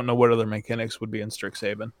 maybe. I don't know what other mechanics would be in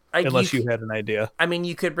Strixhaven, Like, unless you had an idea. I mean,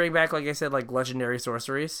 you could bring back, like I said, like legendary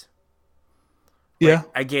sorceries. Yeah.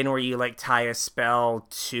 Again, where you like tie a spell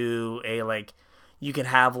to a like, you could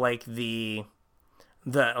have like the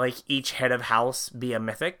like each head of house be a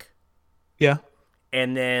mythic, Yeah.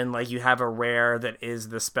 and then like you have a rare that is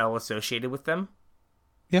the spell associated with them.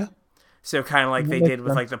 Yeah. So kind of like they That did makes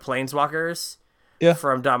with sense. like the planeswalkers. Yeah.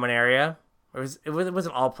 From Dominaria. It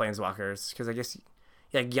wasn't all planeswalkers, because I guess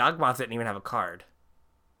Yawgmoth didn't even have a card.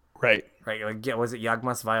 Right. Right? Like, was it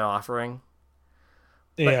Yawgmoth's Vile Offering?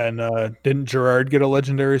 Yeah, and didn't Gerard get a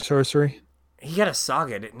legendary sorcery? He got a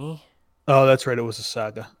Saga, didn't he? Oh, that's right. It was a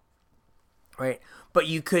saga. Right. But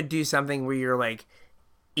you could do something where you're like,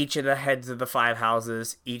 each of the heads of the 5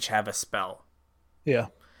 houses each have a spell. Yeah.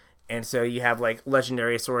 And so you have like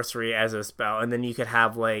legendary sorcery as a spell, and then you could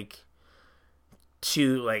have like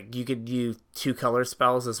you could do 2 color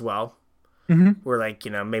spells as well. Where like,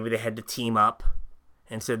 maybe they had to team up.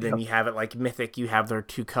 And so then you have it like Mythic, you have their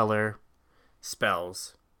 2 color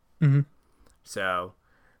spells. So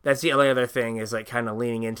that's the only other thing, is like kind of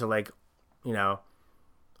leaning into like,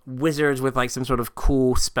 wizards with like some sort of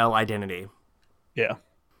cool spell identity. Yeah.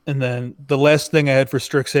 And then the last thing I had for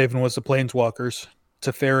Strixhaven was the Planeswalkers.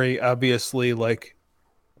 Teferi obviously like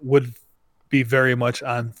would be very much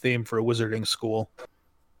on theme for a wizarding school,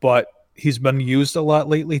 but he's been used a lot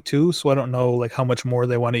lately too, so I don't know like how much more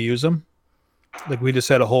they want to use him. Like, we just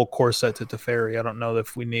had a whole core set to Teferi. I don't know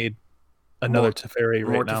if we need another Teferi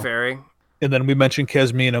right now. Teferi. And then we mentioned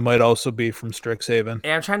Kasmina might also be from Strixhaven.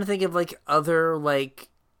 And I'm trying to think of like other like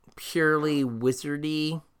purely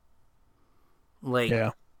wizardy like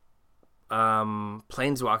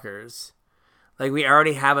planeswalkers. Like, we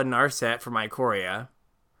already have a Narset from Ikoria.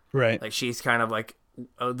 Right. Like, she's kind of like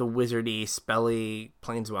the wizardy, spelly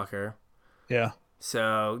planeswalker. Yeah.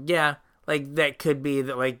 So, yeah, like, that could be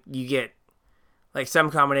that, like, you get, like, some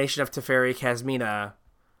combination of Teferi, Kasmina,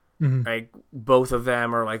 like, both of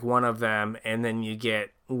them or, like, one of them, and then you get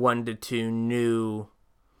 1 to 2 new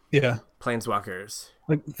planeswalkers.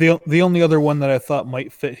 Like, the only other one that I thought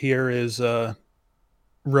might fit here is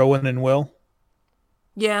Rowan and Will.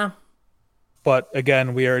 Yeah. But,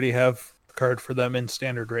 again, we already have a card for them in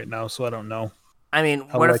Standard right now, so I don't know. I mean,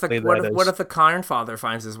 what if the Conn Father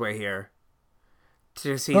finds his way here?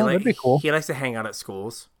 To see, that'd be cool. He likes to hang out at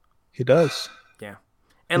schools. He does. Yeah,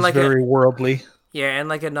 and he's like very worldly. Yeah, and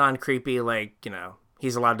like a non-creepy, like,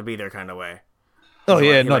 he's allowed to be there kind of way. Oh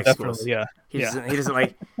yeah, no, definitely, schools. Yeah. He doesn't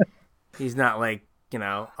like. He's not like,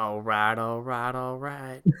 all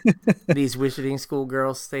right. These wizarding school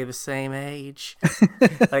girls stay the same age.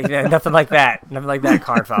 Like, nothing like that. Nothing like that,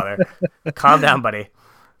 Card Father. Calm down, buddy.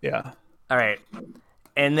 Yeah. All right.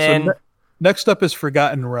 And then next up is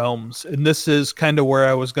Forgotten Realms, and this is kind of where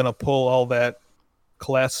I was going to pull all that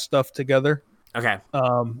class stuff together. Okay.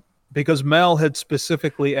 Because Mal had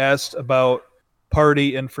specifically asked about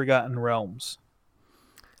Party in Forgotten Realms.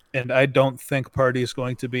 And I don't think Party is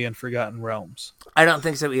going to be in Forgotten Realms. I don't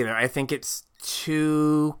think so either. I think it's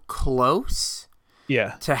too close.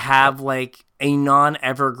 Yeah. To have like a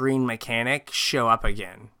non-evergreen mechanic show up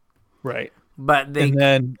again. Right. But they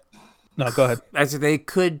go ahead. As they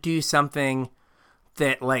could do something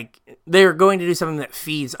that like they're going to do something that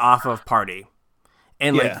feeds off of Party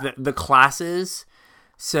and like the classes.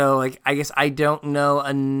 So like I guess I don't know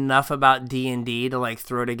enough about D&D to like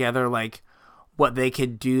throw together like what they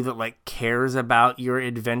could do that like cares about your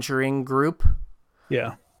adventuring group.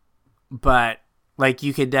 Yeah. But like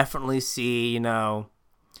you could definitely see,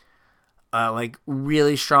 like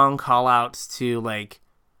really strong call outs to like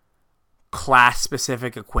class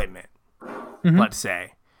specific equipment, let's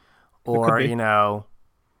say. Or,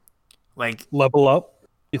 like Level Up.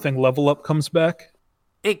 You think Level Up comes back?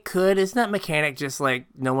 It could. Isn't that mechanic just like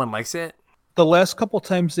no one likes it? The last couple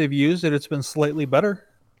times they've used it, it's been slightly better.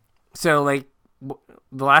 So like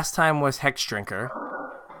the last time was Hex Drinker.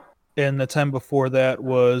 And the time before that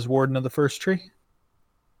was Warden of the First Tree.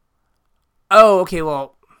 Oh, okay.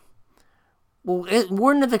 Well,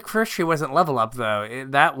 Warden of the First Tree wasn't Level Up though.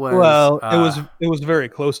 That was it was very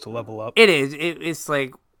close to Level Up. It is. It's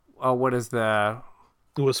like what is the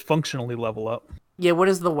It was functionally level up. yeah? What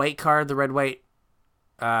is the white card? The red white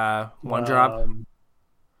one drop.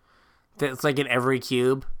 That's like in every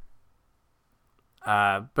cube.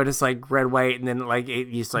 But it's like red white, and then like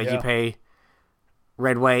you pay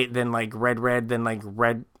red white, then like red, then like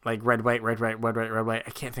red white, red white.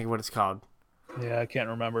 I can't think of what it's called. Yeah, I can't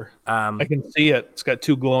remember. I can see it. It's got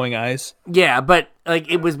two glowing eyes. Yeah, but like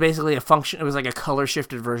it was basically a function. It was like a color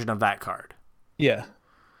shifted version of that card. Yeah.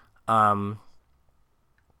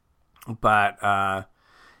 But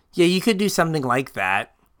yeah, you could do something like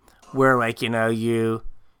that, where like you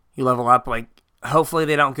level up. Like hopefully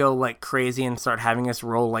they don't go like crazy and start having us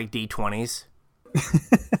roll like D20s.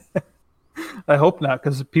 I hope not,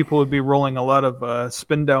 because people would be rolling a lot of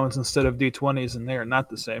spin downs instead of D20s, and they are not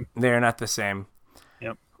the same. They're not the same.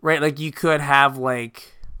 Yep. Right, like you could have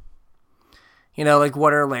like, like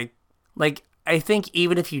what are like I think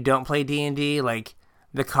even if you don't play D&D, like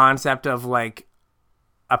the concept of like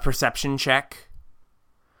a perception check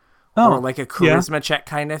or like a charisma check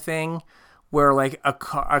kind of thing, where like a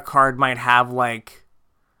card might have like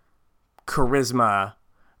charisma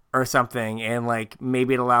or something, and like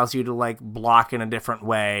maybe it allows you to like block in a different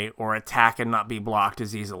way or attack and not be blocked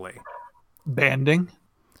as easily. Banding?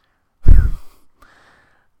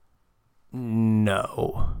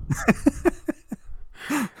 No.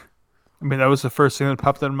 I mean, that was the first thing that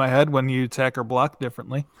popped into my head when you attack or block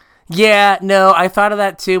differently. Yeah, no, I thought of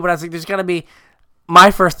that too, but I was like, there's got to be...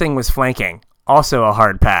 My first thing was flanking. Also a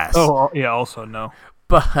hard pass. Oh, yeah, also no.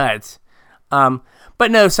 But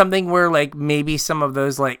no, something where like maybe some of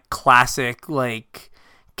those like classic like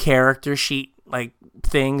character sheet like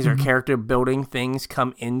things or character building things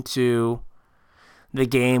come into the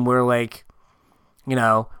game, where like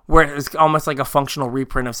where it's almost like a functional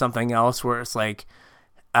reprint of something else, where it's like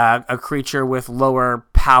a creature with lower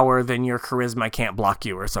power than your charisma can't block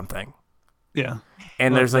you or something. Yeah,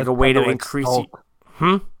 and there's like a way to increase Skulk.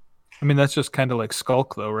 I mean, that's just kind of like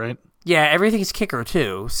Skulk, though, right? Yeah, everything's kicker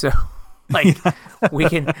too, so. Like we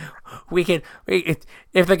can if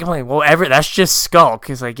they complain, well, that's just Skulk.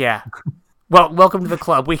 It's like, yeah. Well, welcome to the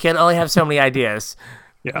club. We can only have so many ideas.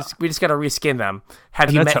 Yeah, we just got to reskin them. Have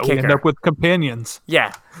and you that's met how Kicker? We end up with companions.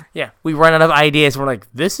 Yeah. We run out of ideas. We're like,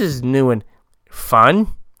 this is new and fun.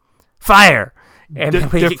 Fire and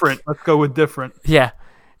different. Let's go with different. Yeah.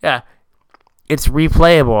 It's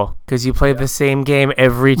replayable because you play the same game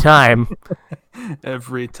every time.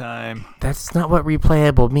 Every time. That's not what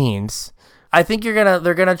replayable means. I think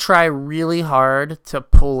they're gonna try really hard to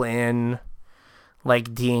pull in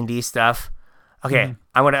like D&D stuff. Okay,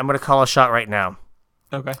 I'm gonna call a shot right now.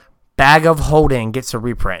 Okay. Bag of Holding gets a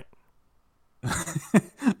reprint.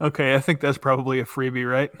 Okay, I think that's probably a freebie,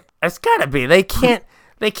 right? It's gotta be. They can't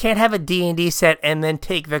have a D&D set and then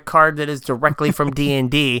take the card that is directly from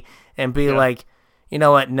D&D and be like, you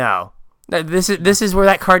know what? No, this is where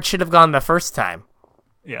that card should have gone the first time.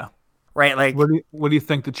 Yeah. Right, like what do you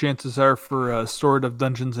think the chances are for Sword of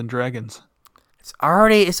Dungeons and Dragons? It's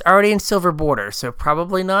already in Silver Border, so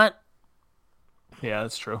probably not. Yeah,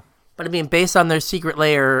 that's true. But I mean, based on their Secret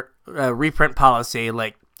Lair reprint policy,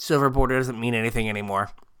 like Silver Border doesn't mean anything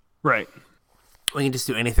anymore. Right. We can just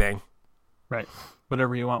do anything. Right.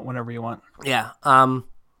 Whatever you want, whenever you want. Yeah.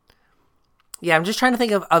 Yeah, I'm just trying to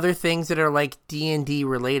think of other things that are like D&D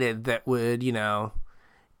related that would,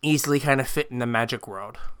 easily kind of fit in the Magic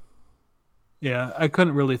world. Yeah, I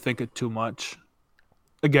couldn't really think of too much.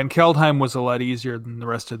 Again, Kaldheim was a lot easier than the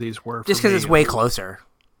rest of these were. Just because it's way closer.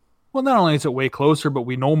 Well, not only is it way closer, but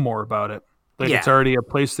we know more about it. Like, it's already a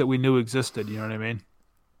place that we knew existed, you know what I mean?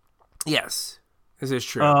 Yes, this is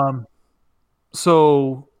true.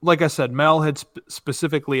 So, like I said, Mal had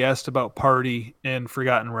specifically asked about Party in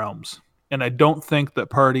Forgotten Realms. And I don't think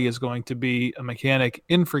that Party is going to be a mechanic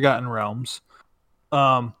in Forgotten Realms.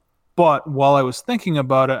 But while I was thinking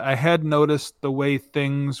about it, I had noticed the way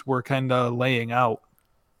things were kind of laying out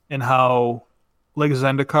and how, like,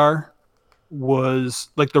 Zendikar was,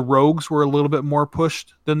 like, the rogues were a little bit more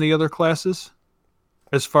pushed than the other classes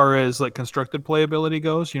as far as, like, constructed playability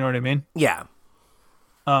goes. You know what I mean? Yeah.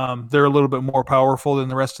 They're a little bit more powerful than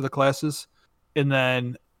the rest of the classes. And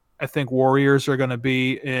then I think warriors are going to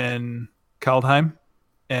be in Kaldheim.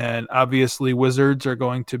 And obviously wizards are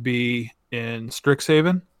going to be in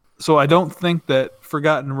Strixhaven. So I don't think that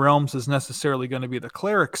Forgotten Realms is necessarily going to be the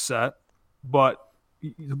cleric set, but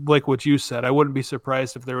like what you said, I wouldn't be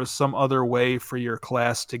surprised if there was some other way for your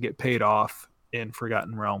class to get paid off in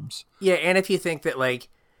Forgotten Realms. Yeah, and if you think that, like,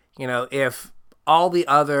 if all the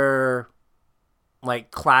other,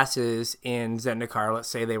 like, classes in Zendikar, let's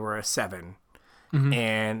say they were a 7,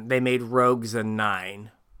 and they made rogues a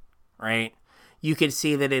 9, right? you could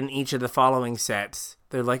see that in each of the following sets,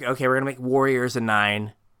 they're like, okay, we're gonna make warriors a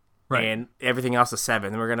 9, Right. and everything else a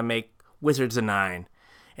 7. Then we're gonna make wizards a 9,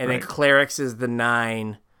 and Right. then clerics is the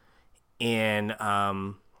 9 in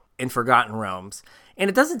Forgotten Realms. And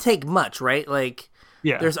it doesn't take much, right? Like,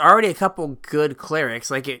 Yeah. there's already a couple good clerics.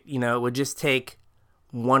 Like, it would just take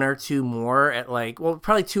 1 or 2 more at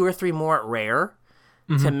probably 2 or 3 more at rare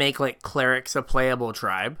to make like clerics a playable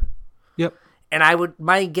tribe. Yep. And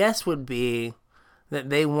my guess would be that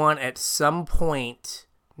they want at some point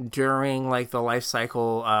during like the life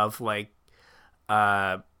cycle of like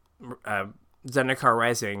Zendikar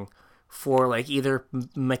Rising for like either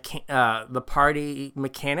the party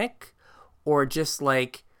mechanic or just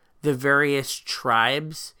like the various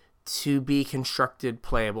tribes to be constructed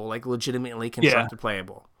playable, like legitimately constructed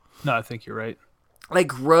playable. No, I think you're right.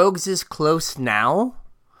 Like rogues is close now,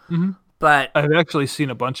 Mm-hmm. but I've actually seen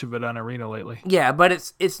a bunch of it on Arena lately. yeah, but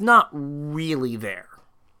it's not really there.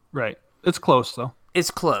 Right. It's close though.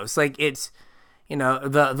 It's close. Like it's,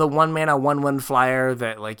 the 1 mana 1/1 flyer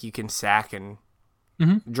that like you can sack and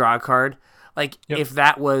draw a card. Like if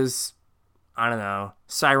that was, I don't know,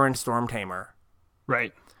 Siren Storm Tamer,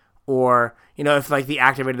 Right. or if like the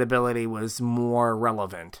activated ability was more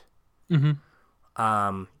relevant. Mm-hmm.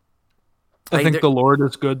 I think the Lord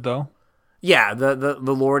is good though. Yeah, the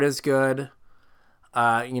Lord is good.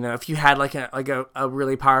 If you had like a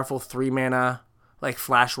really powerful 3 mana like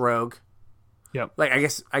flash rogue. Yep. Like I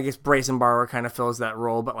guess Brazen Borrower kind of fills that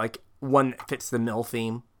role, but like one that fits the mill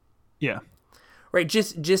theme. Yeah. Right,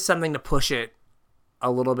 just something to push it a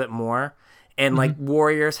little bit more. And like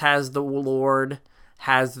Warriors has the Lord,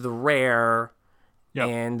 has the rare,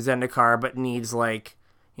 and Zendikar, but needs like,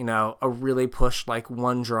 a really pushed like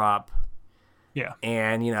 1-drop. Yeah.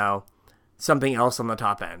 And, something else on the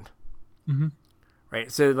top end. Mm-hmm.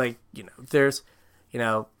 Right? So like, there's,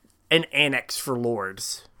 an annex for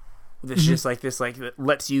Lords. That's just like this, like that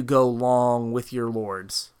lets you go long with your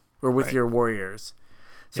Lords or with your Warriors.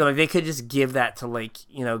 So like they could just give that to like,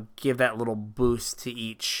 give that little boost to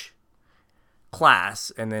each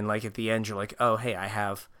class, and then like at the end you're like, oh hey,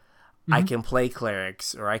 I can play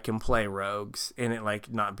clerics or I can play rogues, and it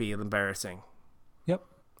like not be embarrassing. Yep.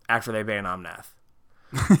 After they ban Omnath.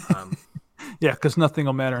 Yeah, because nothing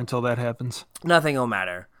will matter until that happens. Nothing will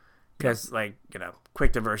matter. Because like,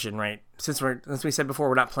 quick diversion, right? Since we said before,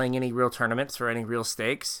 we're not playing any real tournaments for any real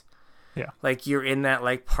stakes. Yeah. Like you're in that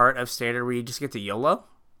like part of standard where you just get to YOLO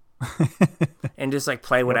and just like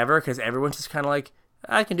play whatever, because everyone's just kind of like,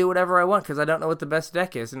 I can do whatever I want because I don't know what the best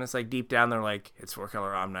deck is, and it's like deep down they're like, it's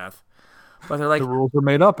 4-color Omnath, but they're like, the rules are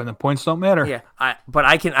made up and the points don't matter. yeah,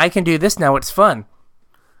 I can do this now. It's fun.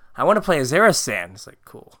 I want to play a Zerasan. It's like,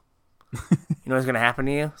 cool. You know what's gonna happen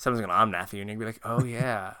to you? Someone's gonna Omnath you, and you're gonna be like, oh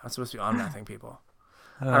yeah, I'm supposed to be Omnathing people.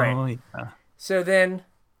 All right. Yeah. So then,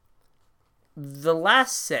 the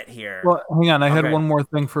last set here. Well, hang on. I had Okay. one more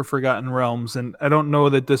thing for Forgotten Realms, and I don't know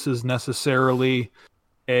that this is necessarily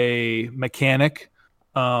a mechanic,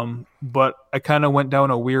 but I kind of went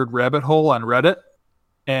down a weird rabbit hole on Reddit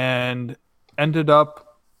and ended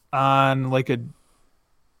up on like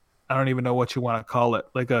I don't even know what you want to call it,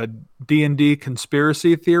 like a D&D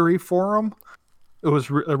conspiracy theory forum. It was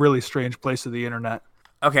a really strange place of the internet.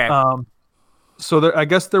 Okay. So I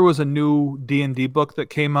guess there was a new D&D book that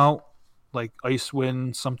came out, like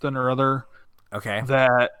Icewind something or other, Okay.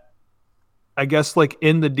 that I guess like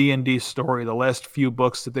in the D&D story, the last few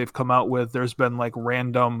books that they've come out with, there's been like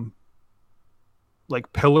random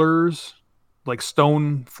like pillars, like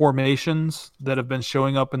stone formations that have been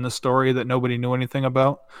showing up in the story that nobody knew anything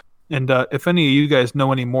about. And if any of you guys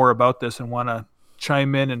know any more about this and want to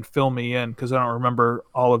chime in and fill me in, because I don't remember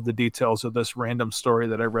all of the details of this random story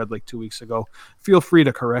that I read like 2 weeks ago, feel free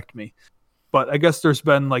to correct me. But I guess there's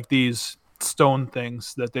been like these stone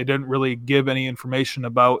things that they didn't really give any information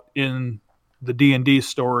about in the D&D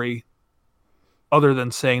story other than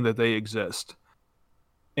saying that they exist.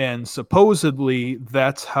 And supposedly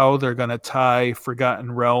that's how they're going to tie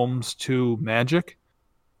Forgotten Realms to Magic,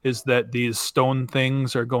 is that these stone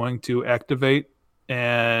things are going to activate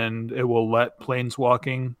and it will let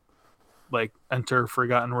planeswalking like enter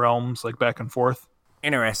Forgotten Realms like back and forth.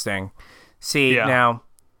 Interesting. See, Yeah. now,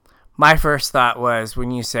 my first thought was when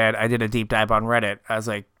you said I did a deep dive on Reddit, I was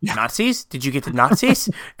like, Nazis? Did you get to Nazis?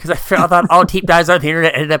 Because I thought all deep dives on the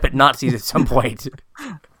internet ended up at Nazis at some point.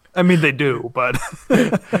 I mean, they do, but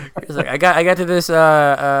It's like I got to this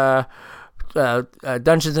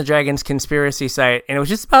Dungeons and Dragons conspiracy site, and it was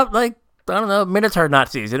just about like, I don't know, Minotaur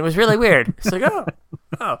Nazis, and it was really weird. It's like,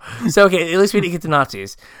 oh, so okay, at least we didn't get to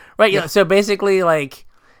Nazis, right? Yeah. So basically, like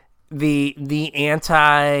the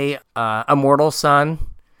anti immortal sun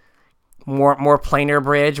more planar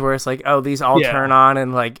bridge where it's like, oh, these all turn on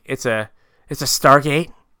and like it's a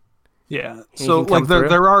Stargate. Yeah. So like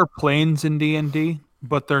there are planes in D&D,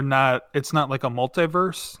 but they're not. It's not like a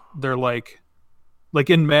multiverse. They're like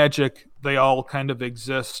in Magic, they all kind of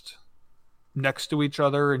exist next to each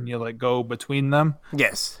other, and you like go between them.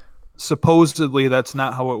 Yes. Supposedly, that's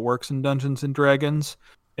not how it works in Dungeons and Dragons,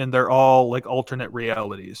 and they're all like alternate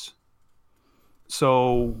realities.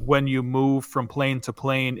 So when you move from plane to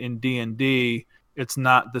plane in D&D, it's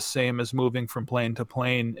not the same as moving from plane to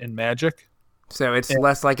plane in Magic. So it's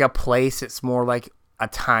less like a place, it's more like a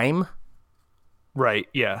time. Right,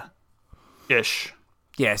 yeah. Ish.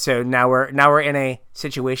 Yeah, so now we're in a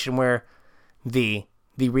situation where the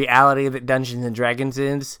reality that Dungeons and Dragons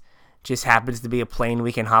is just happens to be a plane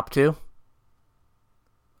we can hop to.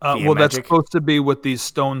 Well, that's supposed to be what these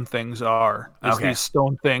stone things are. Okay. These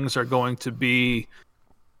stone things are going to be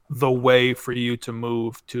the way for you to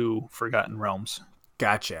move to Forgotten Realms.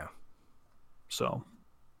 Gotcha. So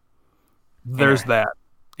there's that.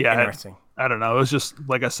 Yeah, interesting. I don't know. It was just,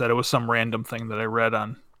 like I said, it was some random thing that I read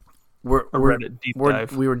on a Reddit deep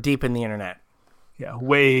dive. We were deep in the internet. Yeah,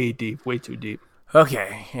 way deep, way too deep.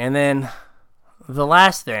 Okay, and then the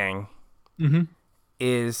last thing Mm-hmm.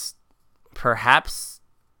 is perhaps,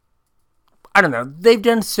 I don't know, they've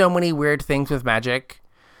done so many weird things with Magic.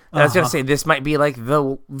 I was going to say this might be like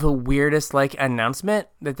the weirdest like announcement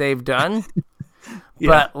that they've done. Yeah.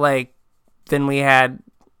 But like then we had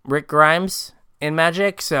Rick Grimes in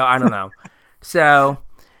Magic, so I don't know. So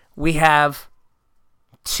we have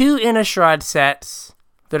 2 Innistrad sets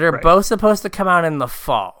that are both supposed to come out in the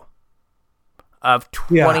fall of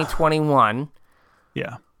 2021.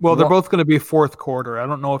 Yeah. Well, they're both going to be fourth quarter. I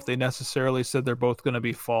don't know if they necessarily said they're both going to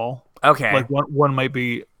be fall. Okay. Like one might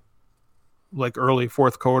be like early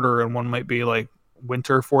fourth quarter and one might be like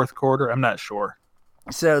winter fourth quarter. I'm not sure.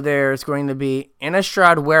 So there's going to be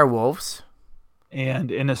Innistrad Werewolves and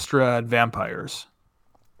Innistrad Vampires.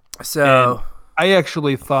 So and I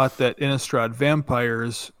actually thought that Innistrad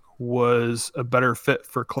Vampires was a better fit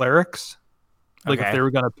for clerics. Like if they were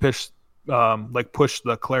going to push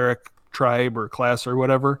the cleric tribe or class or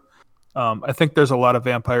whatever. I think there's a lot of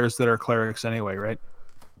vampires that are clerics anyway, right?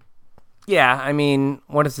 Yeah, I mean,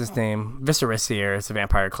 what is his name? Viscera is a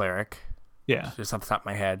vampire cleric. Yeah. Just off the top of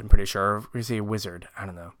my head, I'm pretty sure. Or is he a wizard? I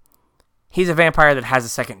don't know. He's a vampire that has a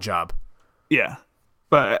second job. Yeah.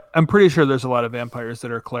 But I'm pretty sure there's a lot of vampires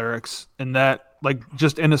that are clerics, and that, like,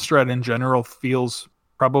 just Innistrad in general feels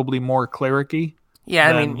probably more cleric-y. Yeah,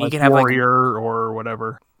 I mean, you can have warrior or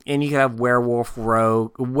whatever. And you can have werewolf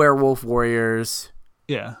warriors.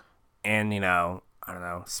 Yeah. And, I don't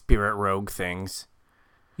know, spirit rogue things.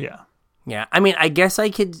 Yeah. Yeah, I mean, I guess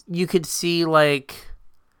you could see, like,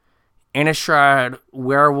 Innistrad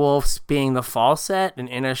werewolves being the fall set and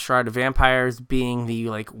Innistrad vampires being the,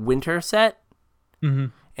 like, winter set. Mm-hmm.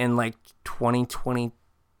 In, like,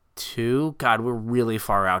 2022. God, we're really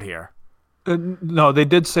far out here. No, they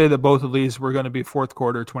did say that both of these were going to be fourth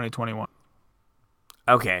quarter 2021.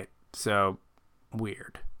 Okay, so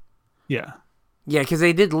weird. Yeah. Yeah, because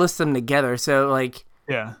they did list them together. So, like,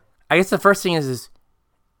 yeah. I guess the first thing is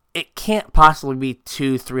it can't possibly be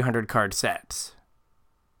 2 300 card sets.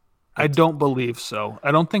 I don't believe so.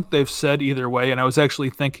 I don't think they've said either way. And I was actually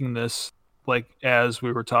thinking this, like, as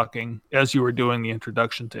we were talking, as you were doing the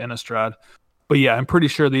introduction to Innistrad. But yeah, I'm pretty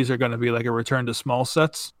sure these are going to be like a return to small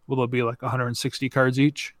sets. Will it be like 160 cards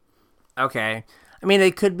each? Okay. I mean,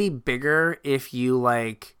 they could be bigger if you,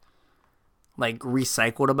 like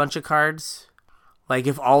recycled a bunch of cards. Like,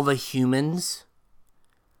 if all the humans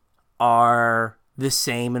are the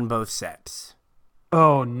same in both sets.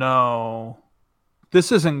 Oh, no.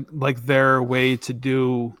 This isn't, like, their way to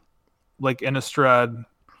do, like, Innistrad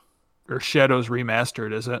or Shadows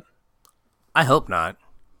Remastered, is it? I hope not.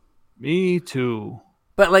 Me too.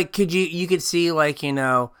 But, like, you could see, like,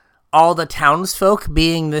 all the townsfolk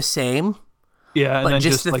being the same. Yeah, and but then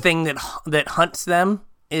just the thing that hunts them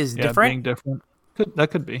is different. Being different. That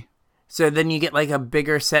could be. So then you get, like, a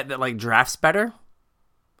bigger set that, like, drafts better.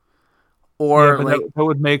 Or, yeah, like, that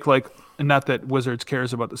would make, like, not that Wizards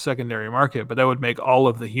cares about the secondary market, but that would make all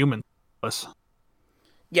of the humans less.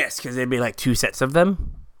 Yes, because there'd be, like, 2 sets of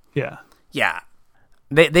them. Yeah. Yeah.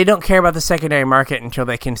 They don't care about the secondary market until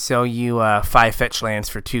they can sell you 5 fetch lands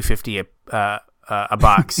for $250 a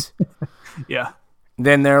box. Yeah.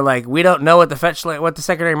 Then they're like, we don't know what the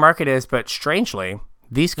secondary market is, but strangely,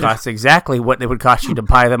 these cost exactly what it would cost you to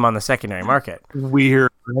buy them on the secondary market.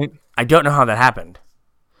 Weird, right? I don't know how that happened.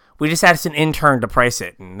 We just asked an intern to price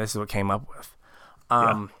it, and this is what came up with.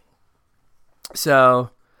 So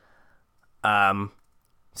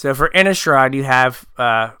So for Innistrad, you have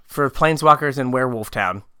for Planeswalkers in Werewolf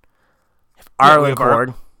Town, Yeah, we have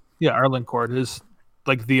Arlencord. Arlencord is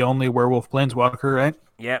like the only werewolf planeswalker, right?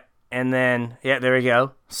 Yep. And then there we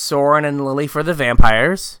go. Sorin and Lily for the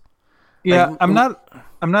vampires. Yeah, Like,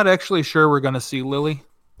 I'm not actually sure we're gonna see Lily.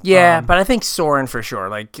 Yeah, but I think Sorin for sure.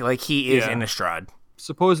 Like he is Yeah. Innistrad.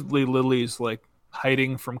 Supposedly Lily's like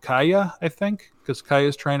hiding from Kaya, I think, because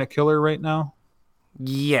Kaya's trying to kill her right now.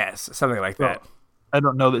 Yes, something like So, that. I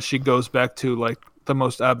don't know that she goes back to like the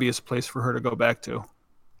most obvious place for her to go back to.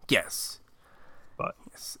 Yes. But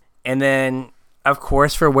And then, of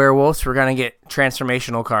course, for werewolves, we're gonna get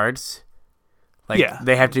transformational cards. Like Yeah.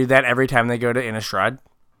 they have to do that every time they go to Innistrad.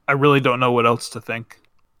 I really don't know what else to think.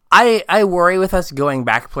 I worry with us going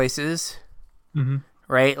back places, Mm-hmm.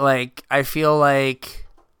 right? Like I feel like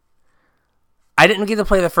I didn't get to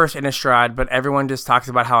play the first Innistrad, but everyone just talks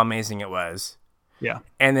about how amazing it was. Yeah.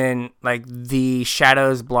 And then like the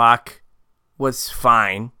Shadows block was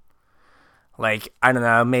fine. Like I don't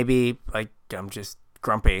know, maybe like I'm just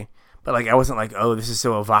grumpy, but like I wasn't like, oh, this is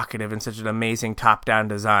so evocative and such an amazing top-down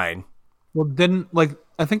design. Well,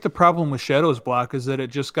 I think the problem with Shadow's block is that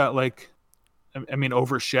it just got like, I mean,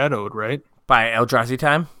 overshadowed, right? By Eldrazi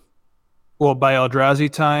time? Well, by Eldrazi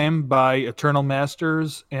time, by Eternal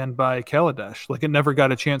Masters, and by Kaladesh. Like it never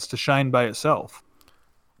got a chance to shine by itself.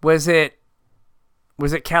 Was it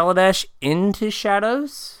Kaladesh into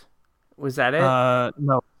Shadows? Was that it?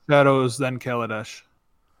 No, Shadows then Kaladesh.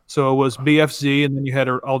 So it was BFZ, and then you had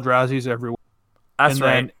Eldrazi's everywhere. That's and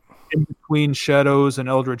right. then in between Shadows and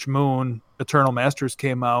Eldritch Moon, Eternal Masters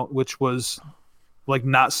came out, which was like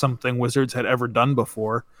not something Wizards had ever done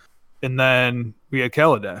before. And then we had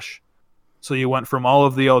Kaladesh. So you went from all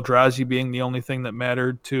of the Eldrazi being the only thing that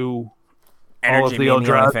mattered to all of Energy the being the only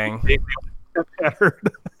Eldrazi thing. being the only thing that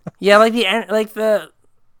mattered. Yeah,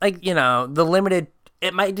 the limited.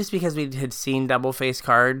 It might just because we had seen double face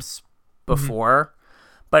cards before,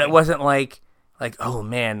 but it wasn't like oh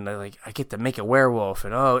man, like I get to make a werewolf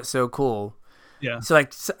and oh it's so cool. Yeah. So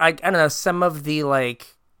I don't know, some of the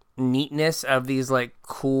like neatness of these like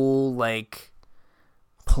cool like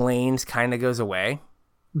planes kind of goes away.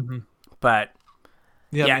 Mm-hmm. But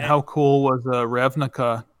Yeah, Yeah, I mean, how cool was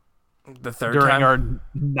Ravnica the third during time, our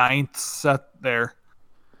 9th set there?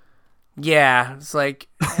 yeah, it's like,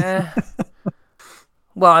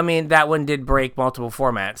 well, I mean, that one did break multiple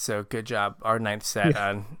formats, so good job, our 9th set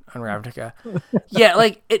on Ravnica. Yeah,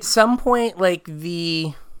 like at some point, like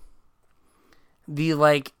the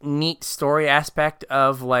like neat story aspect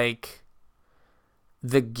of like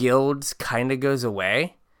the guilds kind of goes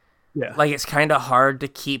away. Yeah. Like it's kind of hard to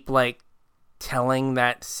keep like telling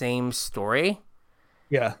that same story.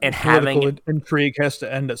 Yeah. And Political intrigue has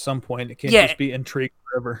to end at some point. It can't Yeah. just be intrigue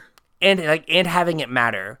forever. and having it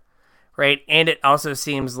matter, right? And it also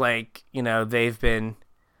seems like, you know, they've been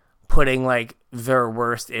putting like their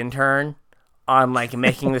worst intern on like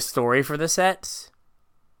making the story for the sets.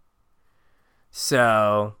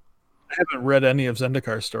 So I haven't read any of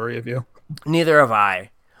Zendikar's story, have you? neither have I.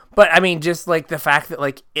 But I mean, just like the fact that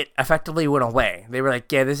like it effectively went away. They were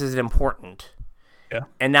like, yeah, this is important. Yeah.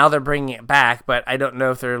 And now they're bringing it back, but I don't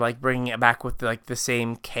know if they're like bringing it back with like the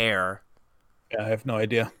same care. Yeah, I have no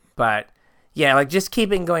idea. But yeah, like just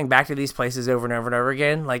keeping going back to these places over and over and over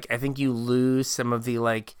again, like I think you lose some of the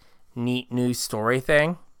like neat new story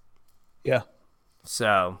thing. Yeah.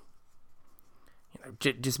 So, you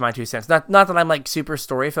know, just my 2 cents. Not that I'm like super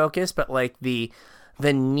story focused, but like the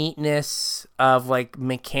neatness of like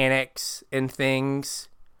mechanics and things.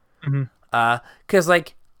 Mhm. 'Cause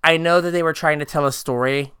like I know that they were trying to tell a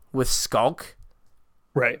story with Skulk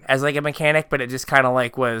Right. as like a mechanic, but it just kind of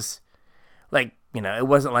like was like, you know, it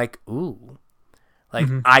wasn't like, ooh, like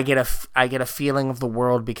I get a feeling of the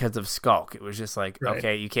world because of Skulk. It was just like, Right.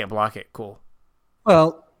 okay, you can't block it. Cool.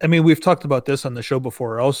 Well, I mean, we've talked about this on the show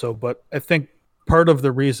before also, but I think part of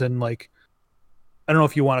the reason, like, I don't know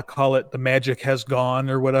if you want to call it the magic has gone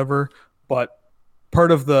or whatever, but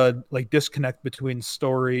part of the like disconnect between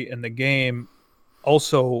story and the game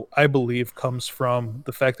also, I believe, comes from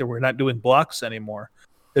the fact that we're not doing blocks anymore.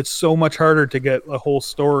 It's so much harder to get a whole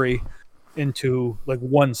story into like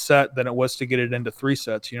one set than it was to get it into 3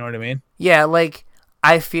 sets. You know what I mean? Yeah, like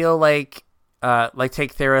I feel like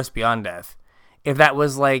take Theros Beyond Death. If that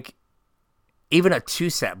was like even a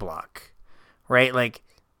 2-set block, right? Like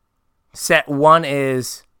set 1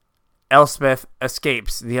 is Elspeth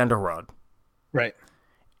escapes the underworld Right.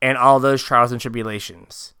 and all those trials and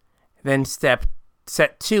tribulations. Then set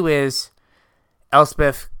 2 is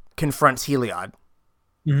Elspeth confronts Heliod,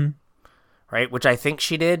 Mm-hmm. right? Which I think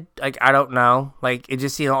she did. Like I don't know. Like it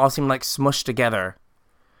just all seemed like smushed together.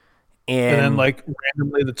 And then And like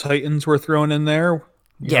randomly the Titans were thrown in there. You know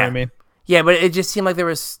what I yeah, mean? yeah, but it just seemed like there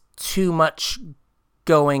was too much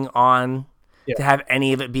going on Yeah. to have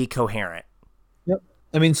any of it be coherent. Yep.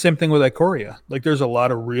 I mean, same thing with Ikoria. Like, there's a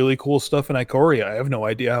lot of really cool stuff in Ikoria. I have no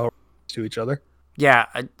idea how it relates to each other. Yeah,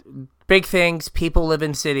 big things. People live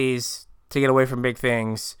in cities to get away from big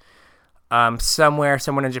things.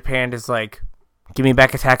 Someone in Japan is like, "Give me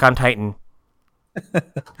back Attack on Titan,"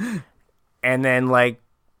 and then like,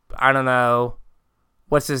 I don't know,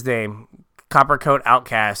 what's his name, Coppercoat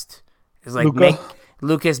Outcast is like Luca.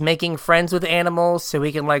 Lucas making friends with animals so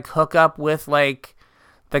he can like hook up with like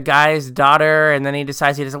the guy's daughter, and then he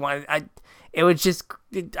decides he doesn't want. It was just,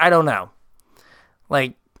 I don't know,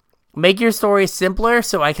 like. Make your story simpler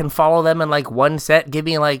so I can follow them in like one set. Give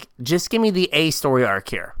me the A story arc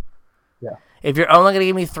here. Yeah. If you're only going to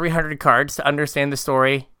give me 300 cards to understand the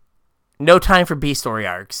story, no time for B story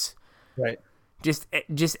arcs. Right.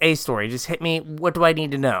 Just A story. Just hit me. What do I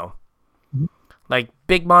need to know? Mm-hmm. Like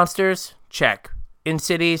big monsters, check. In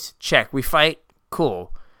cities, check. We fight,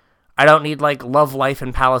 cool. I don't need like Love Life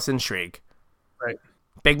and Palace Intrigue. Right.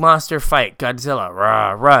 Big monster fight, Godzilla,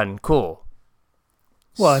 rah, run, cool.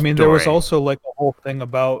 Well, I mean, there was Story. also like a whole thing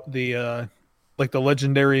about the like the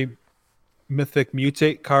legendary mythic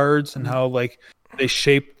mutate cards and how like they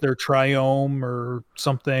shaped their triome or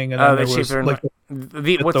something, and then there was like the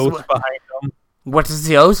mythos behind them. what does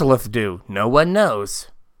the Ozolith do? No one knows.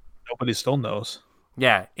 Nobody still knows.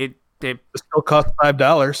 Yeah, it It still costs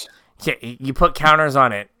 $5. yeah, you put counters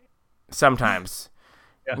on it sometimes.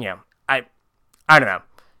 Yeah. I don't know.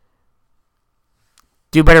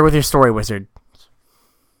 Do better with your story, Wizard.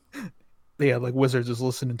 Yeah, like Wizards is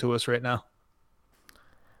listening to us right now.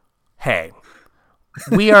 Hey,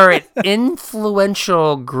 we are an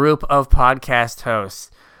influential group of podcast hosts.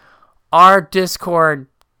 Our Discord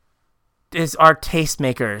is our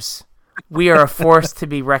tastemakers. We are a force to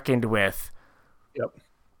be reckoned with. Yep.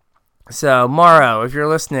 So, Morrow, if you're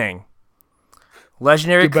listening,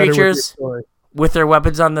 legendary Do better with your creatures story. with their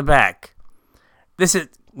weapons on the back. This is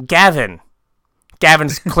Gavin.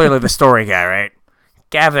 Gavin's clearly the story guy, right?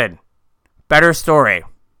 Gavin, better story.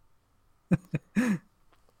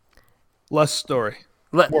 Less story.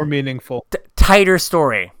 Le- More meaningful. tighter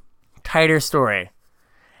story. Tighter story.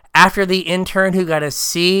 After the intern who got a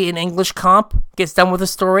C in English comp gets done with a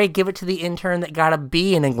story, give it to the intern that got a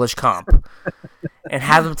B in English comp. And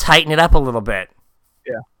have them tighten it up a little bit.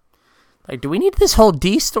 Yeah. Like, do we need this whole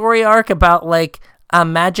D story arc about, like, a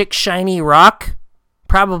magic shiny rock?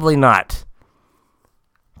 Probably not.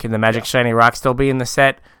 Can the magic shiny rock still be in the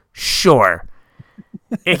set? Sure.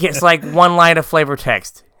 It gets, like, one line of flavor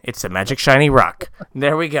text. It's a magic shiny rock.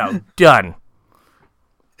 There we go. Done.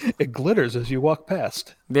 It glitters as you walk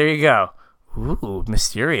past. There you go. Ooh,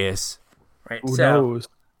 mysterious. Right. Who knows?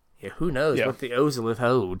 Yeah, who knows Yeah. what the Ozolith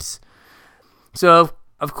holds. So,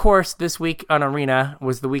 of course, this week on Arena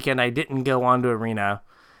was the weekend I didn't go on to Arena.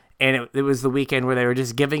 And it was the weekend where they were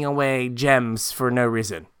just giving away gems for no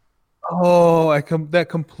reason. Oh, that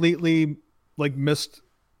completely like missed.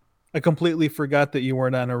 I completely forgot that you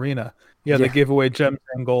weren't on Arena. Yeah, they Yeah. gave away gems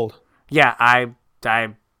and gold. Yeah,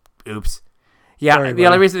 oops. Yeah, Sorry, the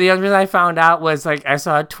only buddy. reason I found out was like I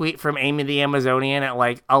saw a tweet from Amy the Amazonian at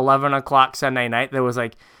like 11 o'clock Sunday night that was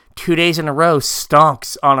like 2 days in a row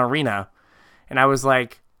stonks on Arena. And I was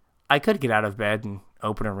like, I could get out of bed and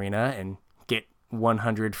open Arena and get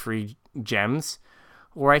 100 free gems,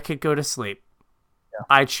 or I could go to sleep. Yeah.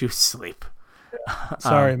 I choose sleep.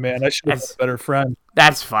 Sorry, man. I should have been that's- a better friend.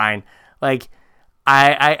 That's fine. Like,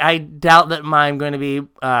 I doubt that I'm going to be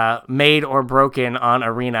made or broken on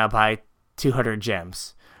Arena by 200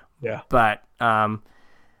 gems. Yeah. But,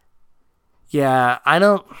 yeah,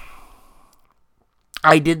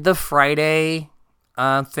 I did the Friday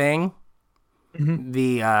thing, Mhm.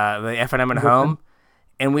 the FNM at home,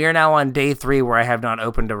 and we are now on day 3 where I have not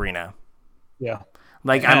opened Arena. Yeah.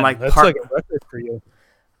 Like, Man, I'm like, that's like a record for you.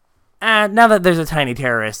 now that there's a tiny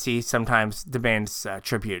terrorist, he sometimes demands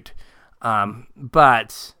tribute.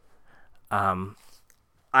 But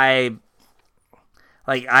I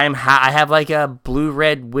have like a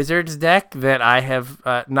blue-red Wizards deck that I have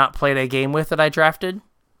not played a game with that I drafted.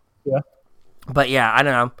 Yeah. But yeah, I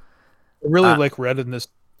don't know. I really like red in this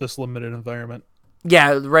limited environment.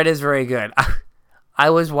 Yeah, red is very good. I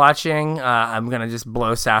was watching. I'm gonna just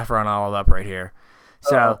blow Saffron Olive up right here.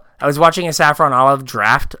 So I was watching a Saffron Olive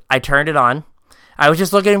draft. I turned it on. I was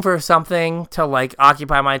just looking for something to like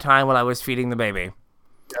occupy my time while I was feeding the baby.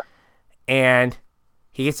 Yeah. And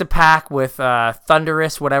he gets a pack with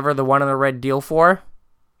Thunderous, whatever the one in the red deal for,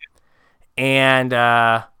 and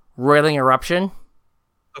Roiling Eruption.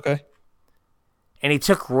 Okay. and he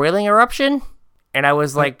took Roiling Eruption, and I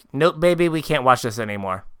was like, nope, baby, we can't watch this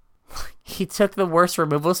anymore. He took the worst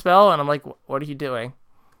removal spell, and I'm like, what are you doing?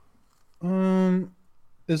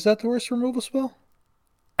 Is that the worst removal spell?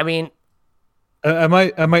 I mean, I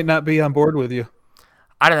might not be on board with you.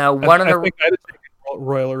 I don't know. I think I'd have taken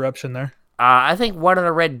Royal Eruption there. I think one in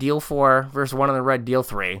the red deal 4 versus one in the red deal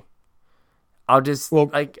 3. I'll just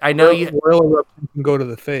I know Royal Eruption can go to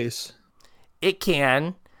the face. It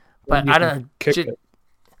can, but I don't know.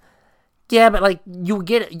 Yeah, but like you'll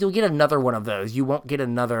get another one of those. You won't get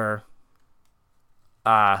another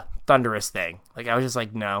thunderous thing. Like I was just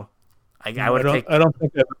like, no. I don't think I've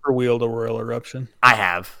ever wheeled a Royal Eruption. I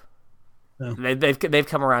have. No. They've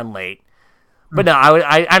come around late. But no,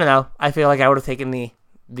 I don't know. I feel like I would have taken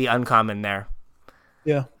the uncommon there.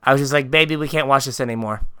 Yeah. I was just like, baby, we can't watch this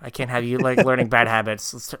anymore. I can't have you like learning bad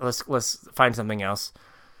habits. Let's find something else.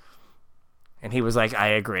 And he was like, I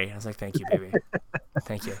agree. I was like, thank you, baby.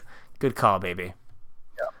 Thank you. Good call, baby.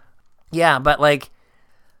 Yeah, but like,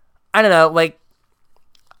 I don't know, like,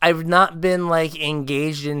 I've not been like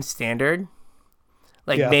engaged in standard.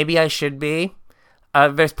 Like maybe I should be.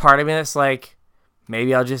 There's part of me that's like,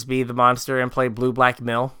 maybe I'll just be the monster and play blue black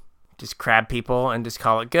mill, just crab people and just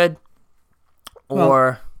call it good.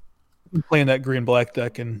 Or I'm playing that green black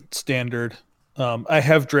deck in standard. I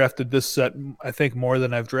have drafted this set, I think, more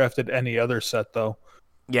than I've drafted any other set, though.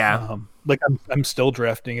 Yeah. Like I'm still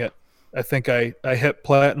drafting it. I think I hit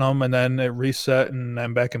platinum and then it reset and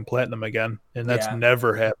I'm back in platinum again, and that's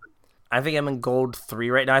never happened. I think I'm in gold 3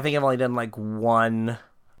 right now. I think I've only done like one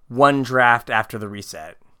draft after the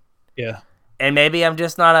reset. Yeah. And maybe I'm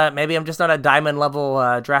just not a diamond level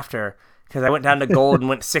drafter, because I went down to gold and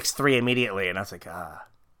went 6-3 immediately, and I was like,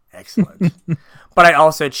 excellent. But I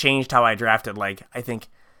also changed how I drafted. Like, I think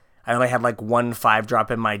I only had like 1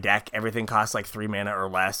 5-drop in my deck. Everything costs like 3 mana or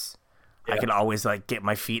less. Yeah. I could always like get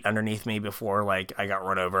my feet underneath me before like I got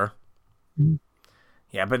run over. Mm-hmm.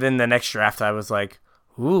 Yeah, but then the next draft I was like,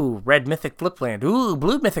 ooh, red mythic flipland. Ooh,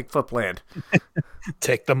 blue mythic flipland.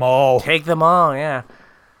 Take them all. Take them all, yeah.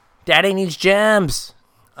 Daddy needs gems.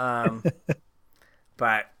 But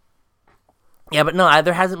yeah, but no,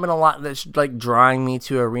 there hasn't been a lot that's like drawing me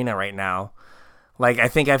to Arena right now. Like, I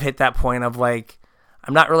think I've hit that point of like,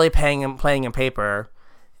 I'm not really playing in paper,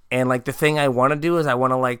 and like the thing I want to do is I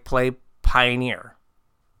want to like play Pioneer,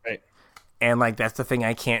 right? And like that's the thing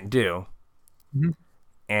I can't do. Mm-hmm.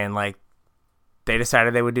 And like they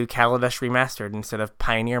decided they would do Kaladesh Remastered instead of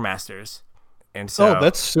Pioneer Masters, and so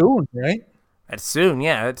that's soon, right? That's soon,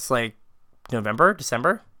 yeah. It's like November,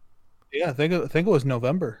 December. Yeah, I think it was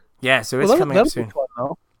November. Yeah, so it's coming up soon. Be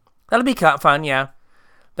fun, that'll be fun, yeah.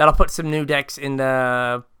 That'll put some new decks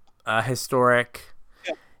into Historic.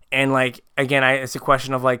 Yeah. And, like, again, it's a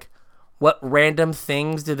question of, like, what random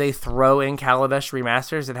things do they throw in Kaladesh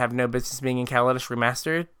Remasters that have no business being in Kaladesh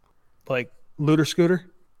Remastered? Like Looter Scooter?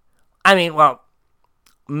 I mean, well,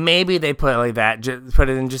 maybe they put it like that, put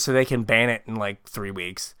it in just so they can ban it in, like, 3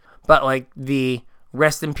 weeks. But, like, the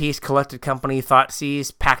Rest in Peace Collected Company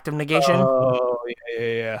Thoughtseize Pact of Negation. Oh,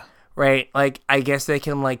 yeah. Right? Like, I guess they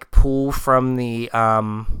can, like, pull from the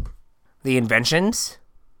inventions.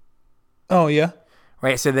 Oh, yeah.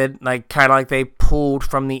 Right? So they like, kind of like they pulled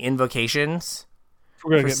from the invocations.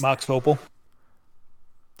 We're going to get Mox Opal.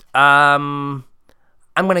 I'm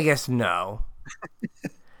going to guess no.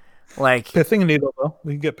 Like, Pithing Needle, though.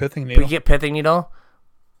 We can get Pithing Needle. We get Pithing Needle.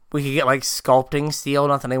 We could get, like, Sculpting Steel.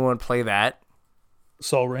 Not that anyone would play that.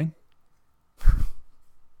 Sol Ring.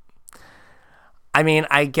 I mean,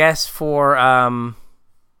 I guess for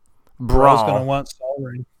Brawl's gonna want Sol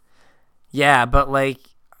Ring. Yeah, but like,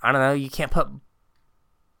 I don't know, you can't put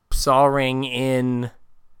Sol Ring in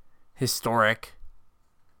Historic.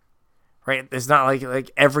 Right? It's not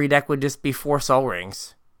like every deck would just be 4 Sol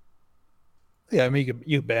Rings. Yeah, I mean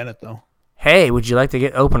you ban it though. Hey, would you like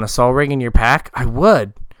to open a Sol Ring in your pack? I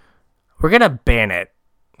would. We're gonna ban it.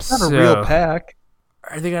 It's not a real pack.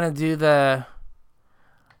 Are they gonna do the?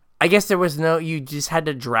 I guess there was no. You just had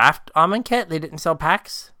to draft Amonkhet. They didn't sell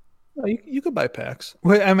packs. No, you could buy packs.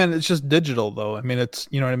 Wait, I mean, it's just digital though. I mean, it's,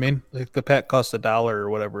 you know what I mean. Like the pack costs $1 or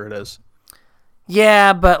whatever it is.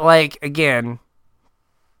 Yeah, but like again,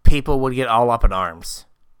 people would get all up in arms.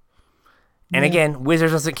 And again,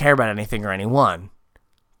 Wizards doesn't care about anything or anyone.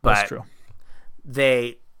 But that's true.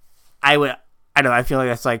 I don't know. I feel like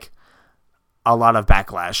that's like a lot of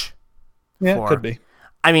backlash. Yeah, it could be.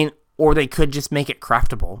 I mean, or they could just make it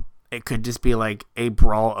craftable. It could just be like a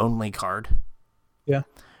Brawl only card. Yeah.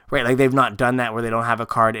 Right, like they've not done that where they don't have a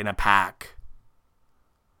card in a pack.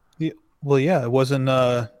 Yeah. Well, yeah, it wasn't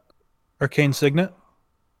Arcane Signet.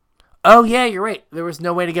 Oh yeah, you're right. There was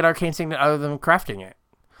no way to get Arcane Signet other than crafting it.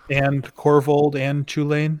 And Corvold and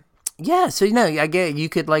Tulane. Yeah, so I get you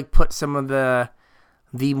could like put some of the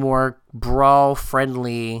more brawl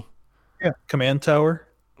friendly. Yeah, Command Tower.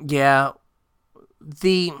 Yeah,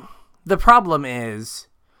 the problem is,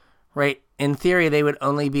 right? In theory, they would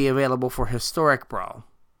only be available for historic brawl,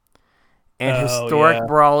 and historic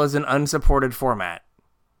brawl is an unsupported format.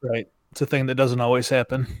 Right, it's a thing that doesn't always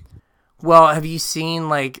happen. Well, have you seen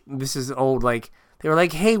like this is old? Like they were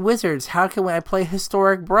like, "Hey, wizards, how can I play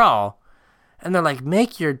historic brawl?" And they're like,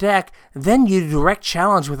 "Make your deck, then you direct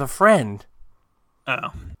challenge with a friend." Oh.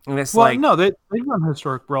 And it's no, they run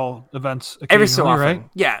historic brawl events every so often, right?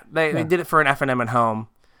 Yeah, they did it for an FNM at home.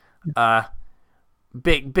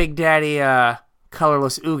 Big Daddy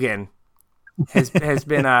Colorless Ugin has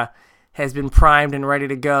been primed and ready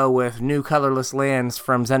to go with new colorless lands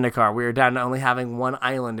from Zendikar. We are down to only having one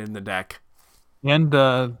island in the deck, and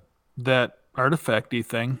that artifacty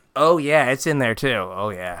thing. Oh yeah, it's in there too. Oh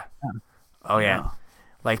yeah.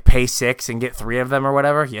 Like pay 6 and get 3 of them or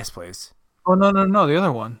whatever. Yes, please. Oh no, the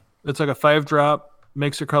other one. It's like a 5-drop,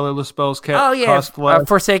 makes your colorless spells cost less.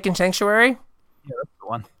 Forsaken Sanctuary? Yeah, that's the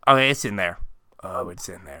one. Oh, it's in there. Oh, it's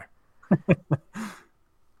in there.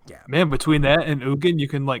 Yeah. Man, between that and Ugin, you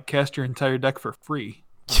can like cast your entire deck for free.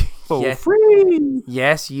 Free!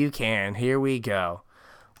 Yes, you can. Here we go.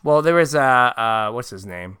 Well, there was what's his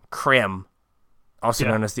name? Krim, also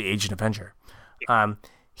known as the Agent Avenger.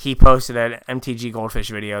 He posted an MTG Goldfish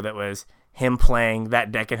video that was him playing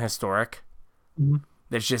that deck in Historic. Mm-hmm.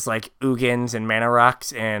 There's just like Ugins and Mana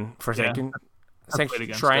Rocks and Forsaken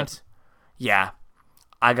Shrines. Yeah.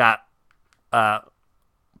 I got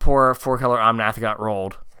poor 4-color Omnath got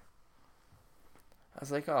rolled. I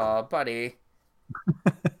was like, "Oh, buddy.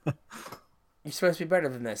 You're supposed to be better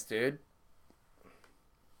than this, dude."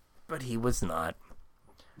 But he was not.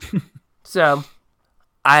 So,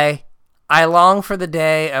 I long for the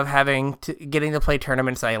day of getting to play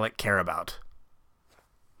tournaments I care about.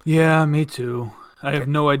 Yeah, me too. I have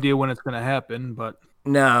no idea when it's going to happen, but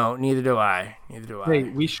no, neither do I. Hey,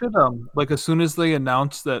 we should like as soon as they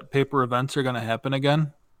announce that paper events are going to happen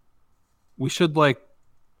again, we should like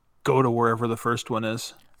go to wherever the first one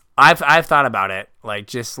is. I've thought about it. Like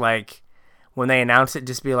just like when they announce it,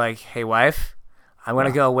 just be like, "Hey, wife, I'm going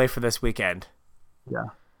to go away for this weekend."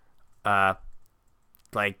 Yeah.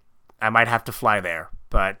 Like I might have to fly there,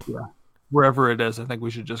 but wherever it is, I think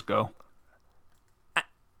we should just go.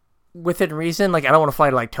 Within reason, like I don't want to fly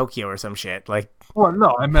to like Tokyo or some shit. Like, well,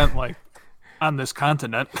 no, I meant like on this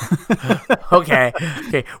continent. Okay,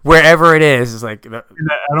 wherever it is like. I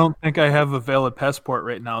don't think I have a valid passport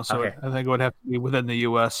right now, so I think it would have to be within the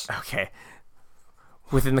U.S. Okay,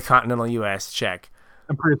 within the continental U.S. Check.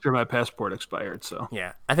 I'm pretty sure my passport expired, so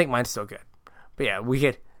yeah, I think mine's still good. But yeah, we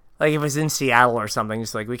could like if it's in Seattle or something,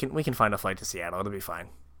 just like we can find a flight to Seattle. It'll be fine.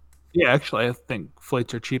 Yeah, actually, I think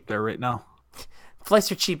flights are cheap there right now.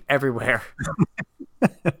 Flights are cheap everywhere.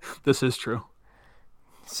 This is true.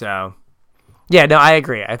 So, yeah, no, I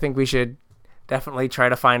agree. I think we should definitely try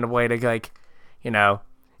to find a way to like,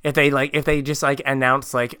 if they just like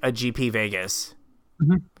announce like a GP Vegas,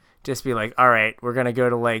 just be like, all right, we're gonna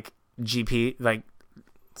go to like GP, like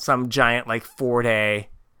some giant like 4-day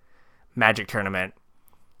Magic tournament.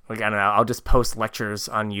 Like I don't know, I'll just post lectures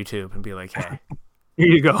on YouTube and be like, hey. Here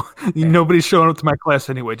you go. Nobody's showing up to my class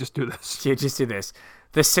anyway. Just do this. Yeah, just do this.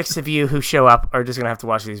 The 6 of you who show up are just gonna have to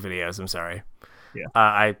watch these videos. I'm sorry. Yeah.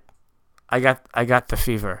 I got the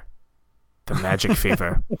fever, the magic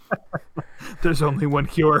fever. There's only one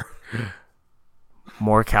cure.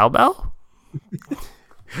 More cowbell.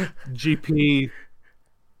 GP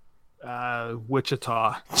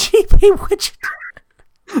Wichita. GP Wichita.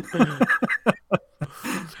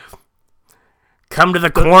 Come to the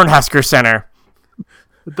Cornhusker Center.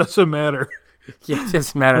 It doesn't matter. Yeah, it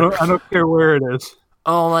doesn't matter. I don't care where it is.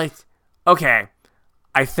 Oh, like, okay.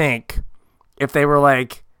 I think if they were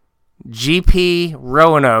like, GP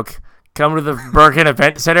Roanoke, come to the Bergen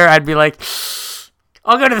Event Center, I'd be like,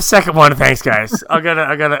 I'll go to the second one. Thanks, guys. I'll go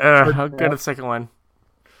to the second one.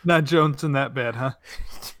 Not Jonesing that bad, huh?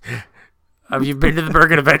 Have you been to the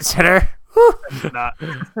Bergen Event Center? Not.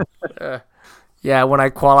 Yeah, when I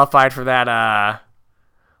qualified for that,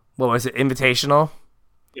 what was it, Invitational?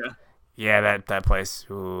 Yeah. Yeah, that place.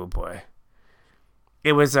 Oh boy.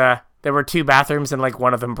 It was there were 2 bathrooms and like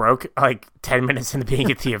one of them broke like 10 minutes in the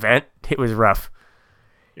beginning of the event. It was rough.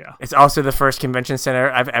 Yeah. It's also the first convention center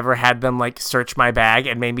I've ever had them like search my bag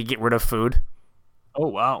and made me get rid of food. Oh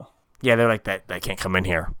wow. Yeah, they're like that can't come in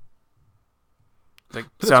here. Like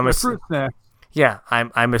so I'm fruit snack. Yeah,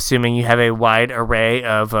 I'm assuming you have a wide array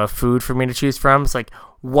of food for me to choose from. It's like,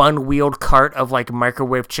 one-wheeled cart of like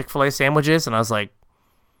microwave Chick-fil-A sandwiches, and I was like,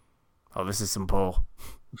 oh, this is some bull.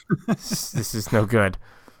 This is no good.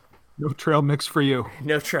 No trail mix for you.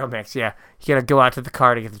 No trail mix. Yeah, you gotta go out to the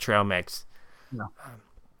car to get the trail mix. No.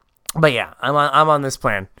 But yeah, I'm on this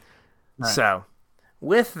plan. Right. So,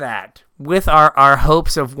 with that, with our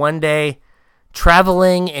hopes of one day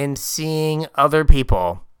traveling and seeing other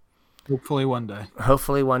people, Hopefully one day.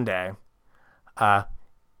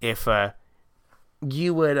 If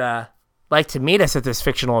you would like to meet us at this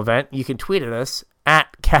fictional event, you can tweet at us at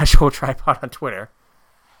Casual Tripod on Twitter.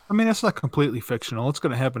 I mean, that's not completely fictional. It's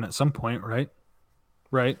going to happen at some point, right?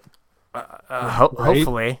 Right.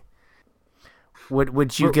 Hopefully.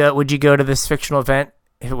 Would you go to this fictional event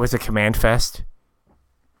if it was a Command Fest?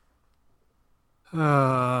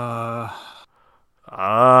 Oh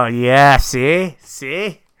yeah, see?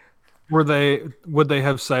 Would they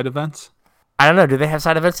have side events? I don't know. Do they have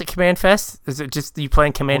side events at Command Fest? Is it just you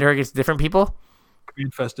playing Commander against different people?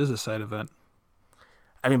 Command Fest is a side event.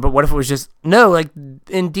 I mean, but what if it was just like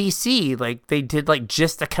in DC, like they did like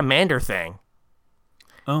just a Commander thing.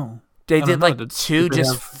 Oh. They did like two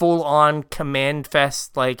just full on Command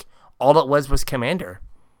Fest, like all it was Commander.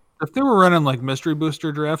 If they were running like mystery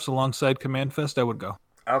booster drafts alongside Command Fest, I would go.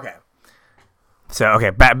 Okay. So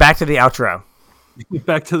back to the outro.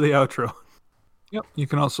 Back to the outro. Yep. You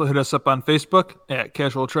can also hit us up on Facebook at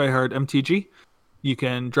Casual Tryhard MTG. You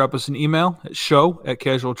can drop us an email at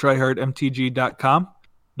show@casualtryhardmtg.com.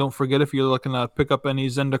 Don't forget, if you're looking to pick up any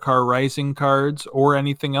Zendikar Rising cards or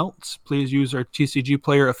anything else, please use our TCG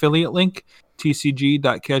Player affiliate link,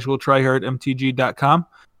 tcg.casualtryhardmtg.com.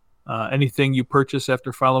 Anything you purchase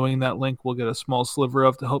after following that link, we'll get a small sliver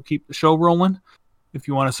of to help keep the show rolling. If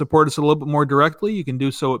you want to support us a little bit more directly, you can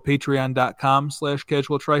do so at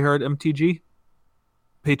patreon.com/casualtryhardmtg.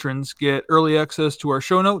 Patrons get early access to our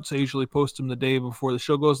show notes. I usually post them the day before the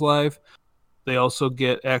show goes live. They also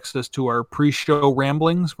get access to our pre-show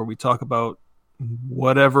ramblings, where we talk about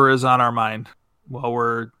whatever is on our mind while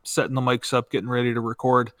we're setting the mics up, getting ready to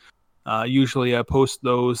record. Usually I post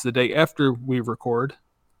those the day after we record.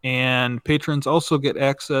 And patrons also get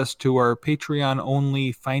access to our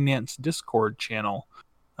Patreon-only Finance Discord channel.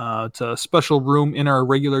 It's a special room in our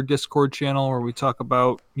regular Discord channel where we talk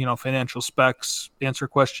about, financial specs, answer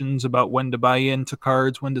questions about when to buy into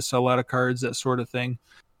cards, when to sell out of cards, that sort of thing.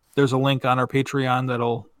 There's a link on our Patreon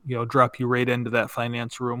that'll, drop you right into that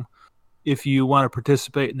finance room. If you want to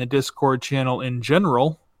participate in the Discord channel in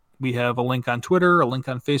general, we have a link on Twitter, a link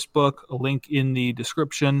on Facebook, a link in the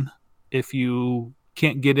description. If you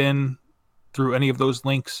can't get in through any of those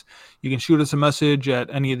links, you can shoot us a message at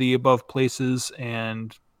any of the above places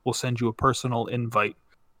and we'll send you a personal invite.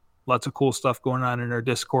 Lots of cool stuff going on in our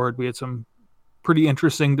Discord. We had some pretty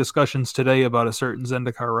interesting discussions today about a certain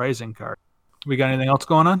Zendikar Rising card. We got anything else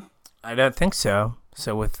going on? I don't think so.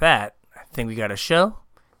 So with that, I think we got a show,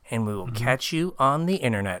 and we will catch you on the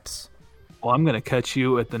internets. Well, I'm going to catch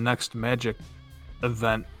you at the next Magic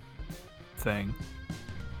event thing.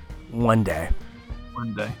 One day.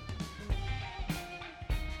 One day.